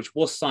common ground, which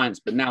was science,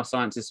 but now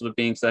science is sort of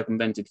being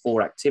circumvented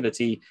for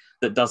activity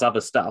that does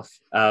other stuff,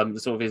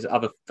 sort of is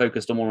other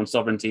focused on more on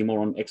sovereignty, more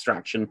on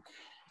extraction.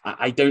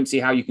 I don't see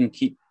how you can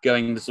keep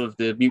going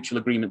the mutual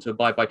agreement to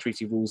abide by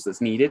treaty rules that's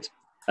needed.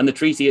 And the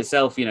treaty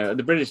itself,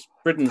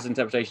 Britain's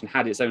interpretation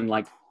had its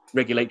own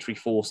regulatory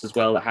force as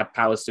well that had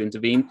powers to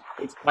intervene.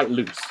 It's quite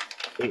loose.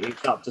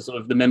 it's up to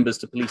sort of the members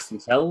to police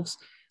themselves.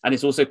 And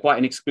it's also quite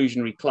an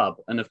exclusionary club.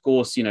 And of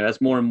course, you know,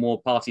 as more and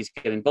more parties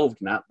get involved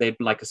in that, they'd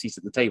like a seat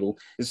at the table.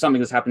 It's something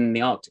that's happened in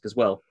the Arctic as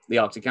well. The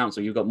Arctic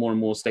Council, you've got more and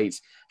more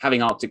states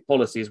having Arctic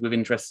policies with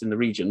interests in the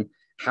region.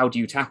 How do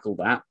you tackle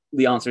that?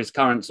 The answer is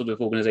current sort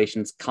of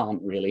organizations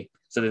can't really.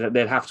 So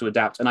they'd have to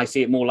adapt. And I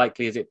see it more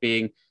likely as it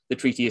being the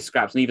treaty is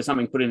scrapped and either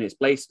something put in its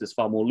place that's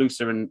far more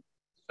looser and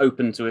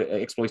open to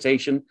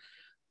exploitation,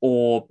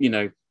 or, you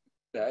know,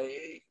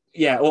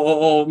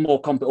 or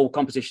more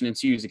competition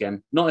ensues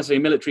again. Not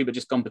necessarily military, but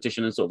just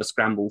competition and sort of a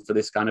scramble for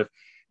this kind of,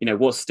 you know,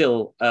 what's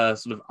still a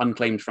sort of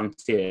unclaimed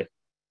frontier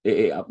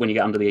when you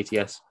get under the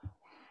ATS.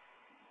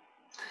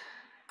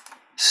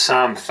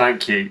 Sam,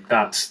 thank you.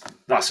 That's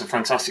a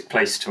fantastic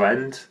place to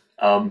end,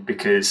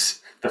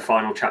 because the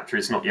final chapter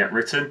is not yet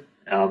written.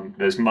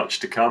 There's much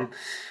to come.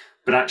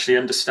 But actually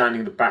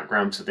understanding the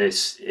background to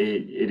this,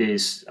 it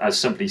is, as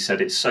somebody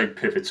said, it's so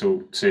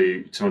pivotal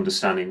to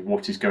understanding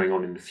what is going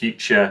on in the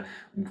future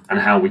and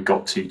how we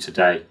got to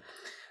today.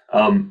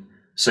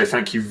 So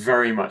thank you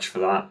very much for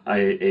that.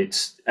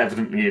 It's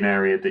evidently an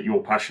area that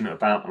you're passionate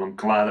about, and I'm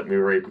glad that we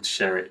were able to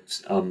share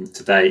it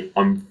today.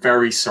 I'm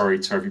very sorry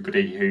to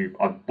everybody who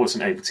I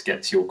wasn't able to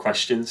get to your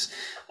questions,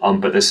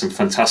 but there's some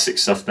fantastic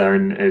stuff there,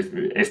 and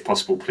if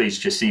possible, please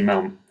just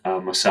email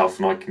myself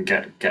and I can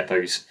get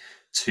those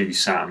to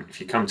Sam. If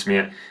you come to me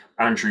at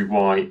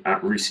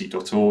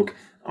andrewy@rusi.org,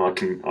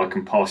 and I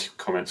can pass your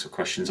comments or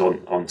questions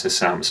on to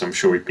Sam, so I'm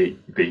sure he'd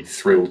be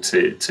thrilled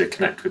to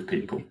connect with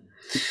people.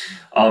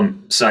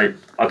 So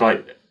I'd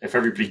like if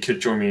everybody could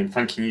join me in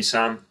thanking you,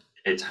 Sam.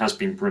 It has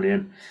been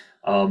brilliant.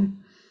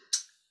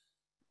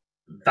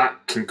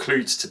 That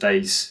concludes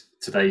today's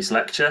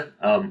lecture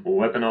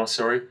or webinar,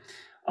 sorry.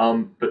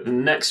 But the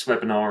next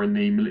webinar in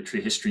the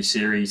military history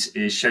series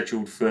is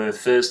scheduled for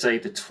Thursday,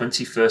 the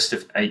 21st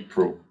of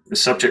April. The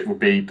subject will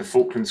be the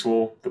Falklands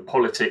War, the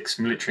politics,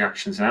 military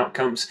actions and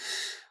outcomes,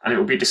 and it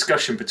will be a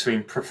discussion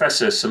between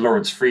Professor Sir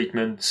Lawrence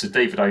Freedman, Sir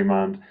David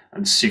Omand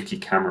and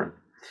Suki Cameron.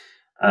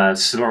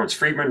 Sir Lawrence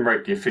Freedman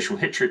wrote the official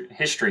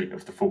history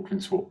of the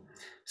Falklands War.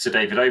 Sir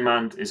David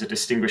Omand is a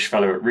distinguished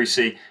fellow at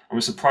RUSI and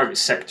was the private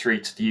secretary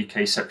to the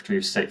UK Secretary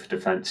of State for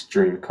Defence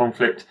during the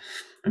conflict.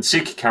 And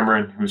Suki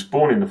Cameron, who was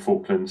born in the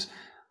Falklands,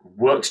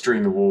 works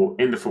during the war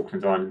in the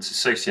Falkland Islands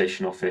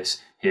Association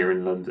office here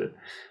in London.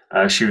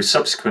 She was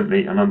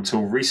subsequently and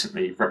until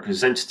recently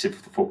representative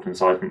of the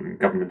Falklands Island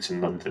government in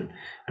London,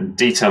 and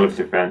detail of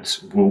the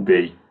events will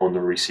be on the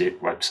RUSI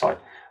website,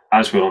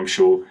 as will, I'm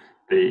sure,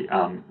 the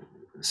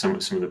some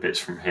of the bits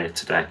from here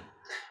today.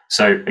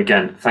 So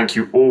again, thank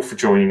you all for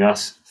joining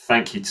us.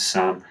 Thank you to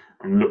Sam,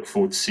 and look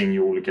forward to seeing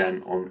you all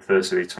again on Thursday.